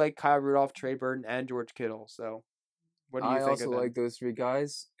really like Kyle Rudolph, Trey Burton, and George Kittle. So, what do you think of them? I also like those 3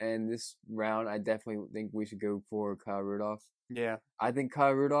 guys. And this round, I definitely think we should go for Kyle Rudolph. Yeah. I think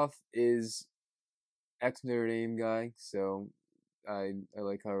Kyle Rudolph is ex-Notre Dame guy. So, I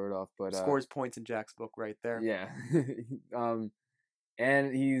like Kyle Rudolph. But scores points in Jack's book right there. Yeah.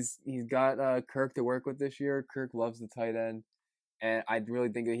 And he's got Kirk to work with this year. Kirk loves the tight end. And I really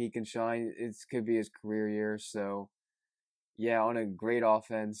think that he can shine. It could be his career year. So, yeah, on a great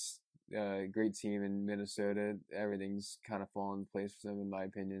offense, great team in Minnesota, everything's kind of fallen in place for him, in my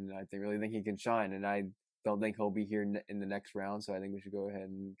opinion. And I really think he can shine. And I don't think he'll be here in the next round. So I think we should go ahead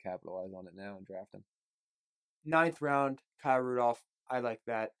and capitalize on it now and draft him. 9th round, Kyle Rudolph. I like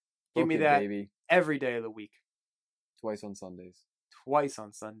that. Give me that baby. Every day of the week. Twice on Sundays.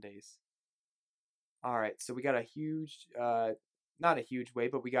 All right, so we got a huge, not a huge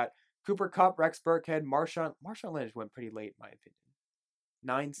wave, but we got Cooper Kupp, Rex Burkhead, Marshawn Lynch went pretty late, in my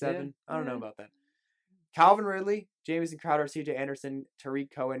opinion. 9-7. Yeah. I don't know about that. Calvin Ridley, Jamison Crowder, C.J. Anderson,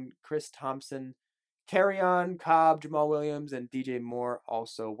 Tariq Cohen, Chris Thompson, Kerryon, Cobb, Jamal Williams, and DJ Moore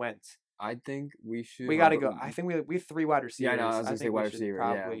also went. I think we should. We got to go. I think we have 3 wide receivers. Yeah, no, I was going to say wide receiver.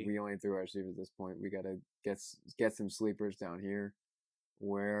 Yeah, we only have 3 wide receivers at this point. We got to get some sleepers down here.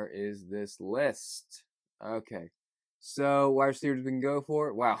 Where is this list? Okay. So, wide receivers we can go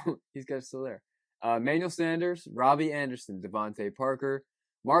for. Wow, these guys are still there. Emmanuel Sanders, Robbie Anderson, Devontae Parker,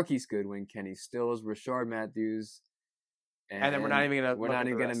 Marquise Goodwin, Kenny Stills, Rashard Matthews. And then we're not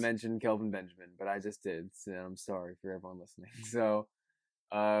even going to mention Kelvin Benjamin, but I just did. So I'm sorry for everyone listening. So,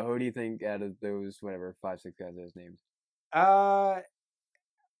 who do you think out of those, 5-6 guys I was named?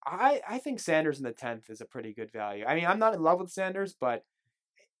 I think Sanders in the 10th is a pretty good value. I mean, I'm not in love with Sanders, but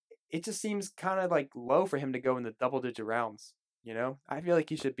it just seems kind of like low for him to go in the double-digit rounds. You know, I feel like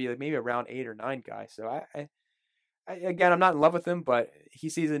he should be like maybe a round 8 or 9 guy. So I again, I'm not in love with him, but he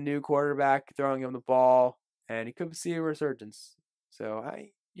sees a new quarterback throwing him the ball, and he could see a resurgence. So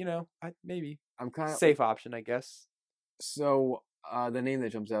maybe I'm kind of safe option, I guess. So the name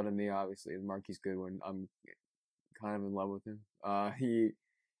that jumps out at me obviously is Marquise Goodwin. I'm kind of in love with him.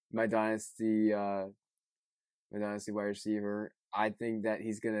 My dynasty wide receiver. I think that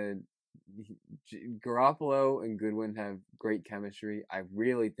he's gonna. Garoppolo and Goodwin have great chemistry. I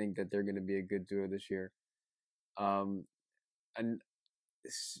really think that they're gonna be a good duo this year. And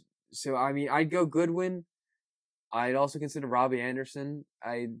so I mean, I'd go Goodwin. I'd also consider Robbie Anderson.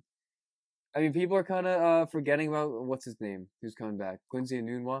 I mean, people are kind of forgetting about what's his name, who's coming back, Quincy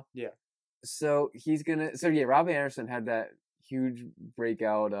Enunwa. Yeah. So Robbie Anderson had that huge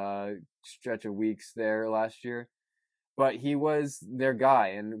breakout stretch of weeks there last year, but he was their guy,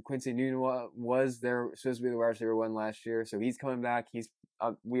 and Quincy Enunwa was supposed to be the wide receiver 1 last year. So he's coming back.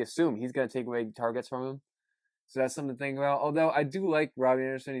 We assume he's going to take away targets from him. So that's something to think about. Although I do like Robbie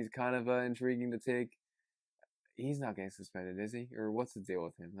Anderson, he's kind of intriguing to take. He's not getting suspended, is he? Or what's the deal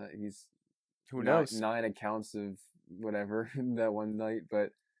with him? He's who knows? 9 accounts of whatever that one night,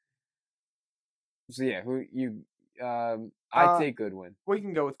 but so yeah, I take Goodwin. We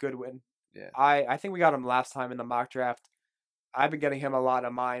can go with Goodwin. Yeah. I think we got him last time in the mock draft. I've been getting him a lot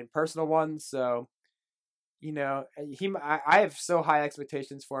of mine personal ones, so I have so high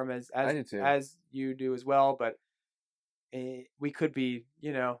expectations for him I do too. as you do as well, but we could be,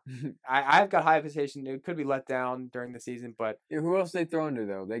 I've got high expectations. It could be let down during the season, but Yeah, who else they thrown to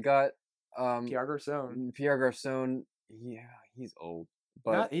though? They got Pierre Garçon. Pierre Garçon. Yeah, he's old,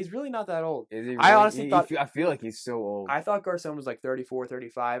 but He's really not that old. is he? Really? I honestly thought I feel like he's so old. I thought Garçon was like 34,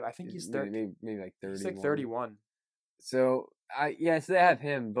 35. I think he's 30. Maybe like 31. He's like 31. So so they have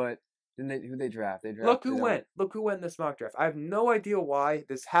him, but then who they draft? They draft. Look who went. Look who went in this mock draft. I have no idea why.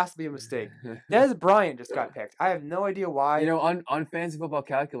 This has to be a mistake. Des Bryant just got picked. I have no idea why. On Fantasy Football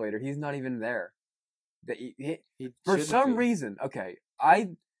Calculator, he's not even there. He for some reason. Okay,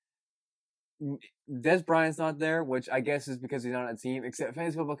 Des Bryant's not there, which I guess is because he's not on a team. Except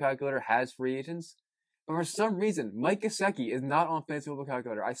Fantasy Football Calculator has free agents, but for some reason, Mike Gesicki is not on Fantasy Football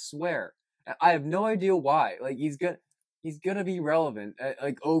Calculator. I swear, I have no idea why. Like he's gonna be relevant.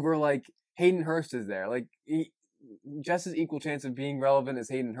 Like over like Hayden Hurst is there. Like just as equal chance of being relevant as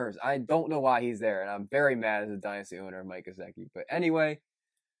Hayden Hurst. I don't know why he's there, and I'm very mad as a dynasty owner of Mike Gesicki. But anyway,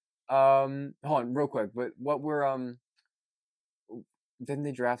 hold on real quick. But what were didn't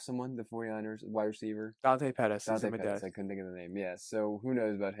they draft someone, the 49ers, wide receiver? Dante Pettis. I couldn't think of the name. Yeah, so who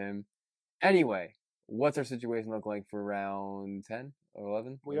knows about him? Anyway, what's our situation look like for round 10 or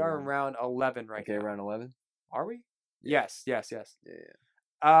 11? We are in round 11 right now. Okay, round 11? Are we? Yes. Yeah.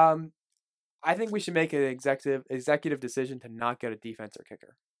 I think we should make an executive decision to not get a defense or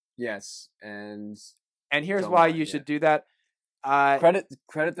kicker. Yes, and here's why you should do that. Credit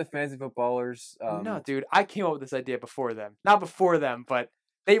the fantasy footballers. No, dude, I came up with this idea before them. Not before them, but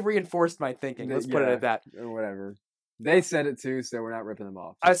they reinforced my thinking. Let's put it at that. Or whatever. They said it too, so we're not ripping them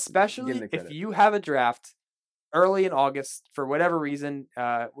off. Especially if you have a draft early in August for whatever reason.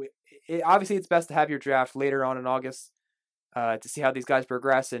 Obviously, it's best to have your draft later on in August to see how these guys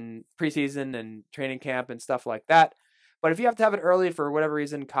progress in preseason and training camp and stuff like that. But if you have to have it early for whatever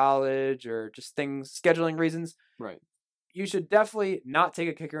reason, college or just scheduling reasons, right? You should definitely not take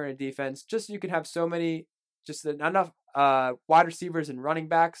a kicker in a defense. Just so you can have enough wide receivers and running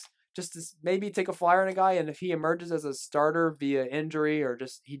backs. Just to maybe take a flyer on a guy, and if he emerges as a starter via injury or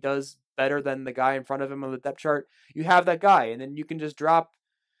just he does better than the guy in front of him on the depth chart, you have that guy, and then you can just drop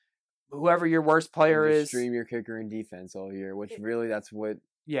whoever your worst player is. Stream your kicker in defense all year, which really that's what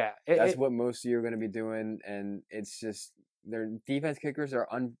what most of you are going to be doing, and it's just their defense kickers are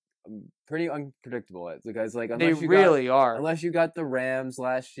pretty unpredictable because unless you got the Rams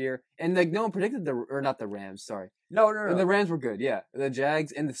last year, and like no one predicted not the Rams, sorry. No. The Rams were good, yeah. The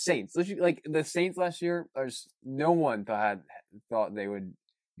Jags and the Saints. Like the Saints last year, no one thought they would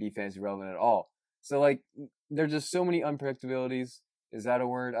be fantasy relevant at all. So like there's just so many unpredictabilities. Is that a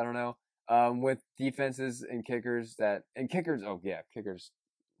word? I don't know. With defenses and kickers kickers or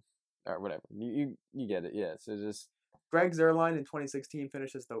whatever. You get it, yeah. So just Greg Zuerlein in 2016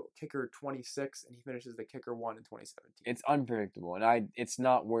 finishes the kicker 26, and he finishes the kicker 1 in 2017. It's unpredictable, and it's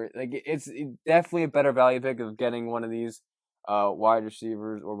not worth it's definitely a better value pick of getting one of these wide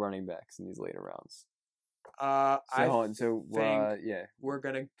receivers or running backs in these later rounds. We're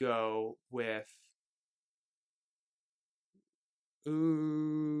gonna go with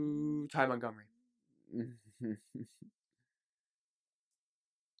Ty Montgomery.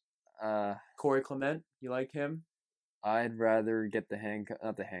 Corey Clement, you like him? I'd rather get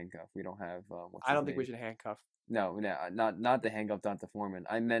not the handcuff. We don't have. I don't think we should handcuff. No, not the handcuff. Dante Foreman.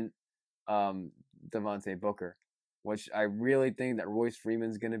 I meant Devontae Booker, which I really think that Royce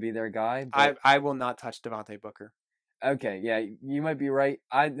Freeman's going to be their guy. I will not touch Devontae Booker. Okay, yeah, you might be right.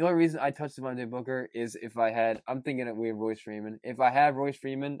 The only reason I touched Devontae Booker is if I had. I'm thinking that we have Royce Freeman. If I have Royce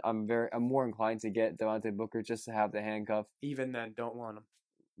Freeman, I'm more inclined to get Devontae Booker just to have the handcuff. Even then, don't want him.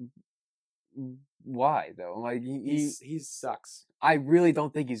 Why though? Like he sucks. I really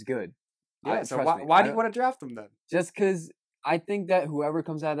don't think he's good. Yeah, so why do you want to draft him then? Just because I think that whoever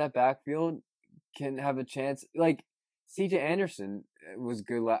comes out of that backfield can have a chance. Like C.J. Anderson was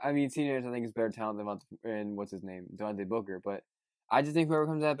good. C.J. Anderson I think is better talent than Devontae Booker. But I just think whoever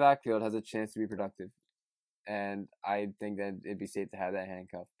comes out of that backfield has a chance to be productive, and I think that it'd be safe to have that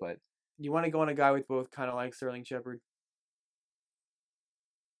handcuff. But you want to go on a guy with both, kind of like Sterling Shepard.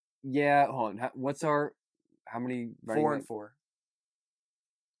 Yeah, hold on. What's how many? 4 and 4.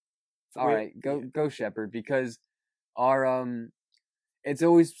 All right, go Shepard, because our it's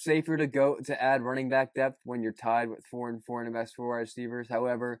always safer to add running back depth when you're tied with 4 and 4 in the best 4 wide receivers.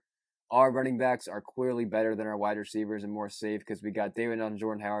 However, our running backs are clearly better than our wide receivers and more safe because we got David Nunn,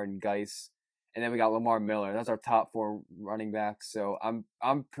 Jordan Howard, and Geis, and then we got Lamar Miller. That's our top 4 running backs. So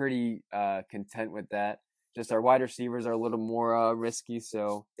I'm pretty content with that. Just our wide receivers are a little more risky,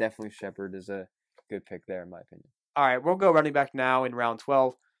 so definitely Shepard is a good pick there, in my opinion. All right, we'll go running back now in round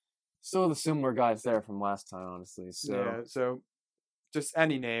 12. So the similar guys there from last time, honestly. Yeah, so just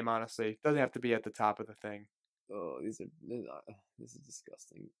any name, honestly. Doesn't have to be at the top of the thing. Oh, this is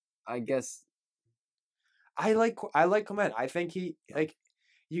disgusting. I guess I like Clement. I think you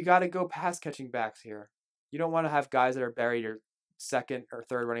got to go pass catching backs here. You don't want to have guys that are buried or second or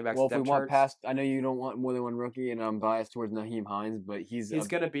third running backs. Well, if we want past, I know you don't want more than one rookie, and I'm biased towards Naheem Hines, but he's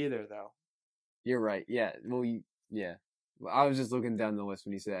gonna be there though. You're right. Yeah. Well, yeah. Well, I was just looking down the list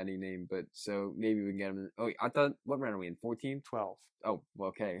when you said any name, but so maybe we can get him. I thought, what round are we in? 14? 12. Oh,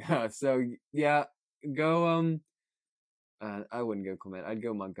 okay. So yeah, go. I wouldn't go Clement. I'd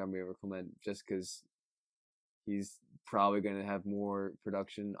go Montgomery over Clement just because he's probably going to have more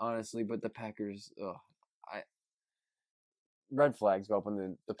production, honestly. But the Packers, red flags go up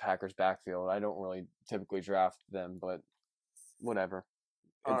in the Packers backfield. I don't really typically draft them, but whatever.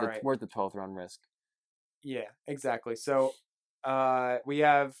 It's worth the 12th round risk. Yeah, exactly. So, we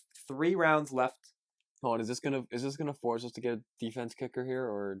have 3 rounds left. Hold on, is this gonna force us to get a defense kicker here,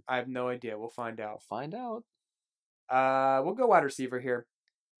 or I have no idea. We'll find out. We'll go wide receiver here.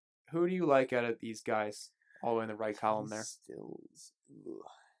 Who do you like out of these guys? All the way in the right column there. Stills.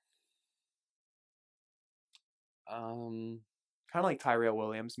 Kind of like Tyrell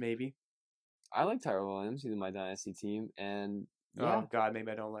Williams, maybe. I like Tyrell Williams. He's in my dynasty team, and yeah. Oh God,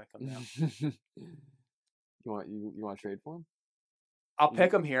 maybe I don't like him now. You want to trade for him? I'll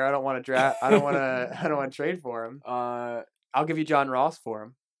pick him here. I don't want to draft. I don't want to trade for him. I'll give you John Ross for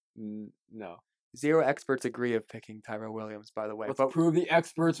him. No. 0 experts agree of picking Tyrell Williams, by the way. Let's prove the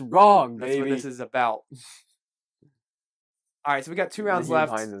experts wrong, baby. That's what this is about. All right, so we got 2 rounds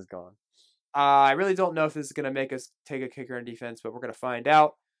left. Hines is gone. I really don't know if this is going to make us take a kicker in defense, but we're going to find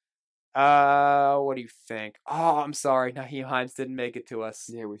out. What do you think? Oh, I'm sorry. Naheem Hines didn't make it to us.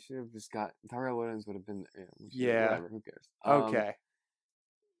 Yeah, we should have just got Tyrell Williams would have been. Yeah. Whatever. Who cares? Okay.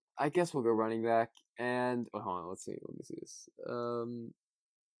 I guess we'll go running back and hold on. Let me see this.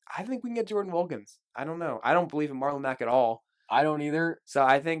 I think we can get Jordan Wilkins. I don't know. I don't believe in Marlon Mack at all. I don't either. So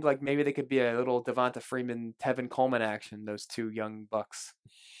I think maybe they could be a little Devonta Freeman, Tevin Coleman action. Those 2 young bucks.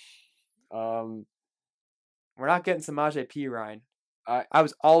 We're not getting Samaje Perine. I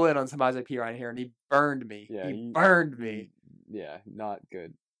was all in on Samaje Perine here, and he burned me. Yeah, he burned me. Yeah, not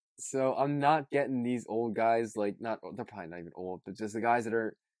good. So I'm not getting these old guys. They're probably not even old, but just the guys that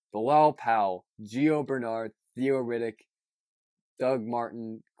are Bilal Powell, Gio Bernard, Theo Riddick, Doug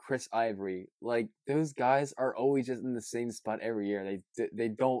Martin, Chris Ivory. Those guys are always just in the same spot every year.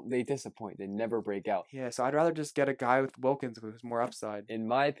 They disappoint. They never break out. Yeah, so I'd rather just get a guy with Wilkins who's more upside. In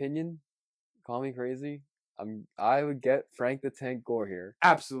my opinion, call me crazy. I would get Frank the Tank Gore here.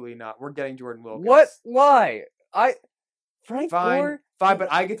 Absolutely not. We're getting Jordan Wilkins. What? Why? Gore? Fine,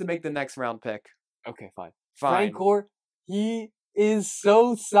 but I get to make the next round pick. Okay, fine. Frank Gore, he is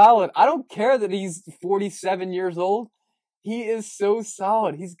so solid. I don't care that he's 47 years old. He is so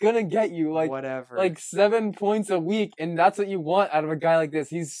solid. He's gonna get you whatever, 7 points a week, and that's what you want out of a guy like this.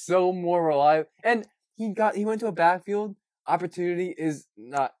 He's so more reliable, and he went to a backfield. Opportunity is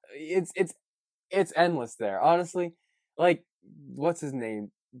not. It's endless there, honestly. What's his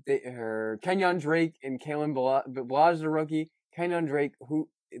name? Kenyon Drake and Kalen Balaj is a rookie. Kenyon Drake, who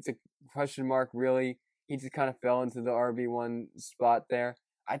it's a question mark, really. He just kind of fell into the RB1 spot there.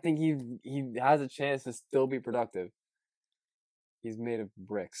 I think he has a chance to still be productive. He's made of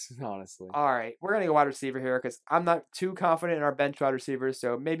bricks, honestly. All right, we're going to go wide receiver here because I'm not too confident in our bench wide receivers,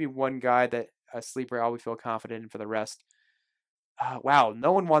 so maybe one guy that a sleeper I'll feel confident in for the rest. Wow,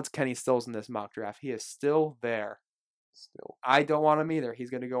 no one wants Kenny Stills in this mock draft. He is still there. Still. I don't want him either. He's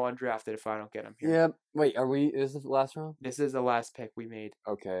going to go undrafted if I don't get him here. Yeah. Wait, is this the last round? This is the last pick we made.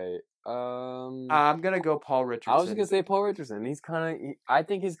 Okay. I'm going to go Paul Richardson. I was going to say Paul Richardson. I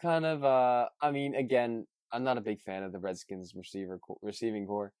think he's kind of, again, I'm not a big fan of the Redskins receiving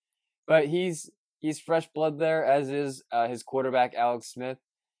core, but he's fresh blood there, as is his quarterback Alex Smith,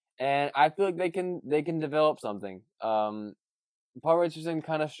 and I feel like they can develop something. Paul Richardson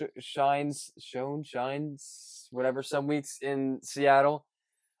kind of shines whatever some weeks in Seattle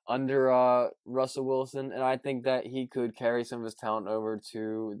under Russell Wilson, and I think that he could carry some of his talent over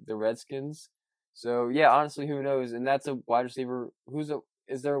to the Redskins. So yeah, honestly, who knows? And that's a wide receiver.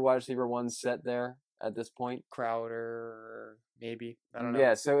 Is there a wide receiver 1 set there at this point? Crowder, maybe. I don't know.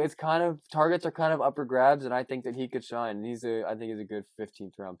 Yeah, so it's kind of targets are kind of up for grabs, and I think that he could shine. I think he's a good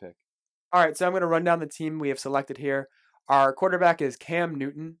 15th round pick. All right, so I'm going to run down the team we have selected here. Our quarterback is Cam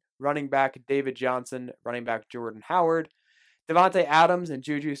Newton, running back David Johnson, running back Jordan Howard, Devontae Adams and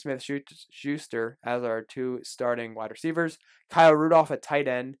Juju Smith-Schuster as our 2 starting wide receivers, Kyle Rudolph at tight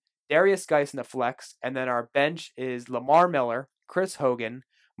end, Darius Geis in the flex, and then our bench is Lamar Miller, Chris Hogan,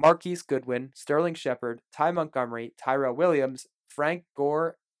 Marquise Goodwin, Sterling Shepard, Ty Montgomery, Tyrell Williams, Frank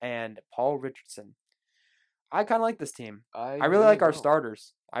Gore, and Paul Richardson. I kind of like this team. I really like our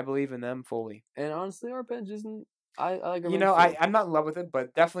starters. I believe in them fully. And honestly, our bench isn't. I like. I'm not in love with it,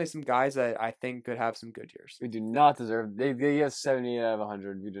 but definitely some guys that I think could have some good years. We do not deserve. They get 70 out of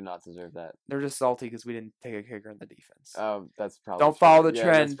 100. We do not deserve that. They're just salty because we didn't take a kicker in the defense. That's probably. Don't follow the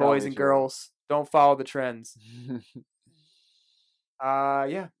trends, boys and girls. Don't follow the trends.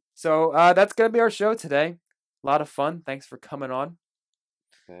 Yeah. So that's gonna be our show today. A lot of fun. Thanks for coming on.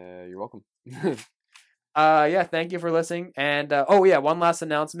 You're welcome. Yeah, thank you for listening. And one last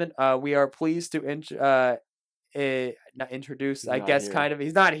announcement. We are pleased to introduce, I guess, kind of.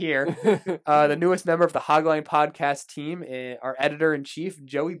 He's not here. The newest member of the Hog Line Podcast team, our editor-in-chief,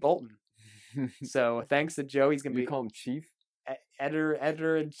 Joey Bolton. So thanks to Joe. He's gonna be call him Chief.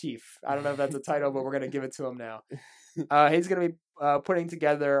 Editor-in-chief. I don't know if that's a title, but we're gonna give it to him now. He's gonna be putting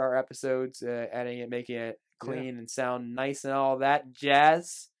together our episodes, editing it, making it clean and sound nice and all that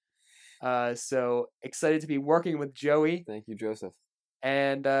jazz. So excited to be working with Joey. Thank you, Joseph.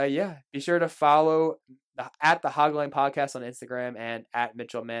 And be sure to follow at the Hog Line Podcast on Instagram and at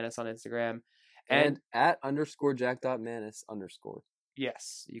Mitchell Manis on Instagram. And at _Jack.Manis_.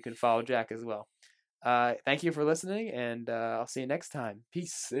 Yes, you can follow Jack as well. Thank you for listening, and I'll see you next time.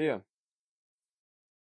 Peace. See ya.